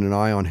definitely keeping an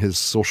eye on his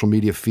social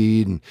media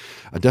feed, and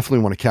I definitely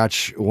want to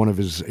catch one of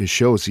his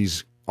shows.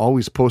 He's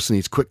always posting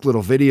these quick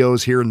little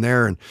videos here and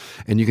there, and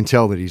you can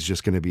tell that he's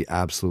just going to be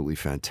absolutely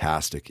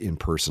fantastic in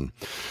person.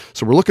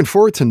 So we're looking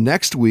forward to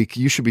next week.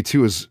 You should be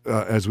too,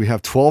 as we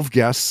have 12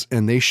 guests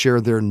and they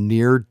share their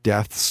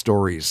near-death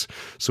stories.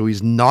 So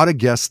he's not a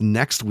guest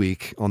next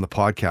week on the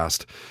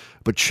podcast,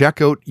 but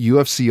check out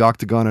UFC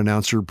Octagon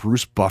announcer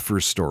Bruce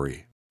Buffer's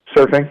story.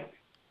 Surfing.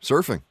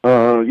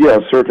 Yeah,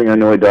 surfing. I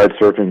know I died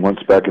surfing once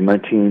back in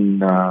I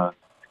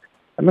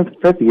think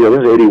it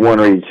was 81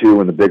 or 82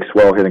 when the big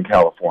swell hit in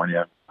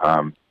California.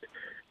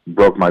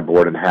 Broke my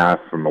board in half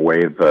from a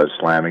wave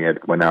slamming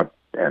it. Went out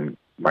and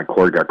my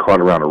cord got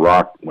caught around a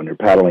rock when you're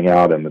paddling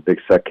out, and the big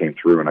set came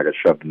through, and I got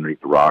shoved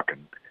underneath the rock.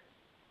 And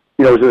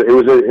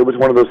it was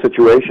one of those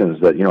situations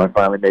that I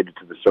finally made it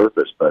to the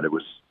surface, but it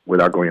was,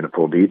 without going into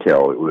full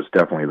detail, it was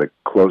definitely the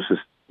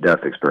closest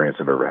death experience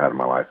I've ever had in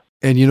my life.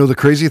 And the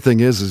crazy thing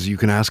is you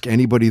can ask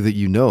anybody that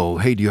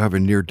hey, do you have a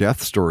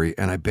near-death story?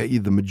 And I bet you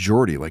the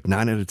majority, like 8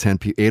 out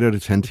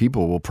of 10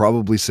 people will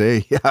probably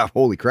say, yeah,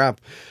 holy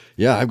crap.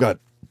 Yeah, I've got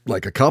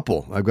like a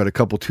couple. I've got a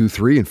couple, 2,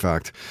 3, in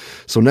fact.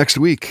 So next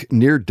week,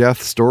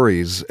 near-death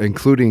stories,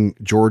 including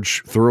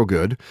George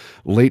Thorogood,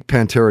 late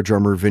Pantera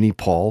drummer Vinnie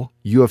Paul,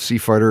 UFC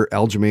fighter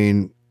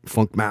Aljamain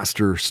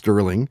Funkmaster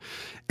Sterling,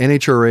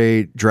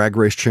 NHRA drag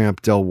race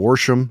champ Del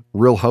Worsham,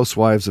 Real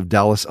Housewives of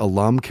Dallas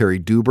alum Carrie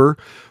Duber,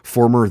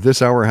 former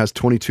This Hour Has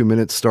 22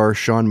 Minutes star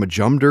Sean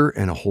Majumder,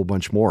 and a whole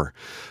bunch more.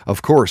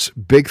 Of course,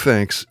 big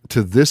thanks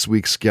to this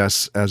week's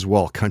guests as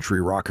well,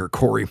 country rocker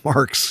Cory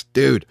Marks.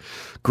 Dude,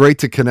 great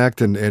to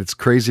connect, and it's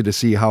crazy to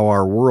see how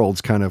our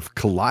worlds kind of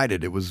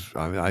collided. It was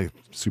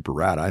super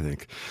rad, I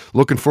think.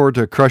 Looking forward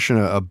to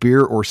crushing a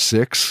beer or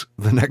 6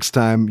 the next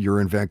time you're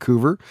in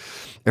Vancouver.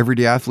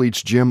 Everyday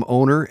Athletes gym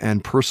owner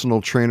and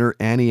personal trainer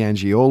Annie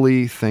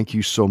Angioli, thank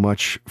you so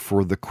much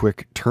for the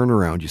quick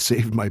turnaround. You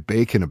saved my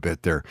bacon a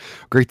bit there.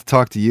 Great to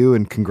talk to you,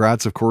 and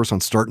congrats, of course, on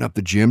starting up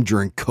the gym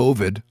during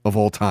COVID of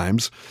all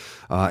times.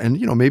 And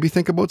maybe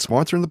think about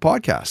sponsoring the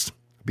podcast.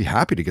 I'd be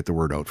happy to get the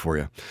word out for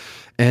you.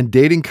 And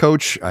dating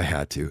coach and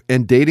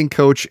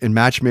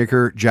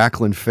matchmaker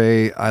Jacqueline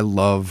Fay, I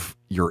love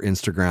your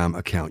Instagram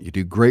account. You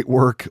do great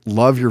work.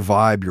 Love your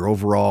vibe, your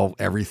overall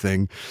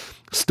everything.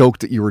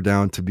 Stoked that you were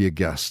down to be a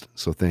guest.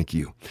 So thank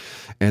you.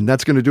 And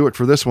that's going to do it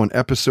for this one,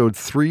 episode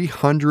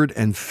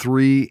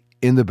 303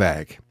 in the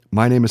bag.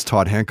 My name is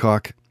Todd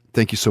Hancock.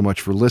 Thank you so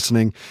much for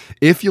listening.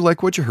 If you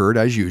like what you heard,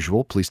 as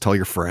usual, please tell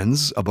your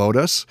friends about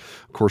us.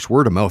 Of course,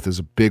 word of mouth is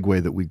a big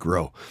way that we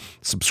grow.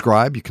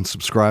 Subscribe. You can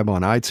subscribe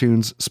on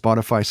iTunes,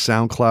 Spotify,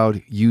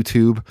 SoundCloud,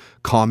 YouTube,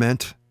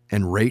 comment,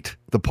 and rate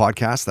the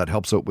podcast. That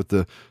helps out with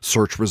the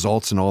search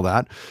results and all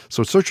that.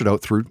 So search it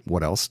out through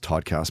what else?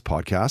 Toddcast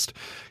Podcast.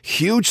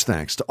 Huge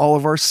thanks to all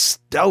of our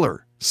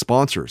stellar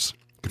sponsors.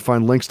 You can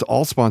find links to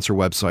all sponsor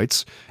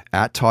websites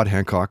at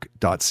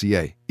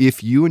toddhancock.ca.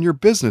 If you and your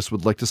business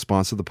would like to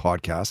sponsor the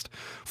podcast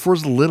for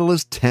as little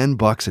as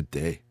 $10 a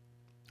day.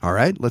 All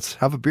right, let's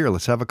have a beer.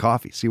 Let's have a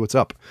coffee. See what's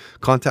up.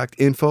 Contact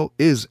info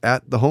is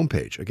at the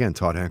homepage. Again,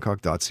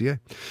 toddhancock.ca.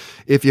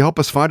 If you help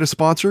us find a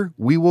sponsor,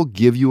 we will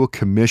give you a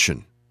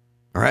commission.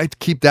 All right,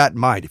 keep that in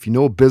mind. If you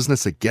know a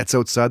business that gets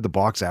outside the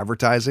box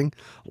advertising,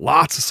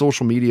 lots of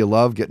social media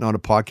love getting on a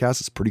podcast.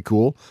 It's pretty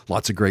cool.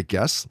 Lots of great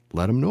guests.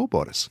 Let them know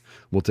about us.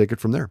 We'll take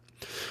it from there.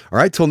 All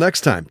right, till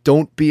next time,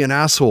 don't be an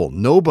asshole.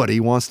 Nobody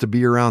wants to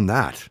be around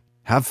that.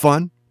 Have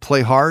fun,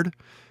 play hard,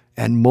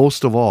 and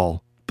most of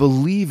all,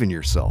 believe in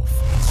yourself.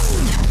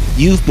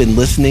 You've been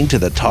listening to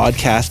the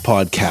Toddcast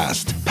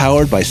Podcast,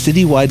 powered by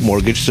Citywide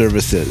Mortgage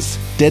Services,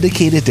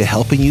 dedicated to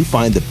helping you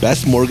find the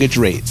best mortgage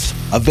rates.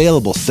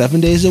 Available 7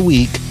 days a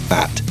week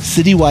at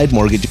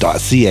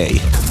citywidemortgage.ca.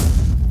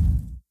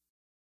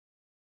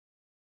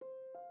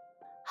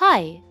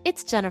 Hi,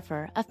 it's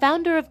Jennifer, a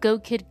founder of Go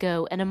Kid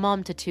Go and a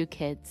mom to 2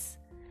 kids.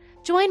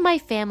 Join my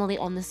family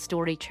on the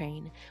story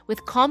train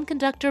with calm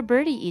conductor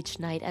Birdie each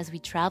night as we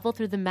travel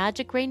through the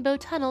magic rainbow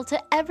tunnel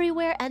to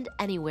everywhere and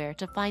anywhere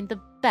to find the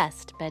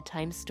best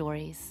bedtime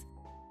stories.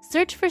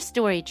 Search for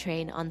Story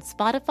Train on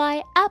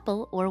Spotify,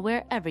 Apple, or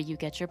wherever you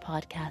get your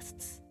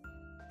podcasts.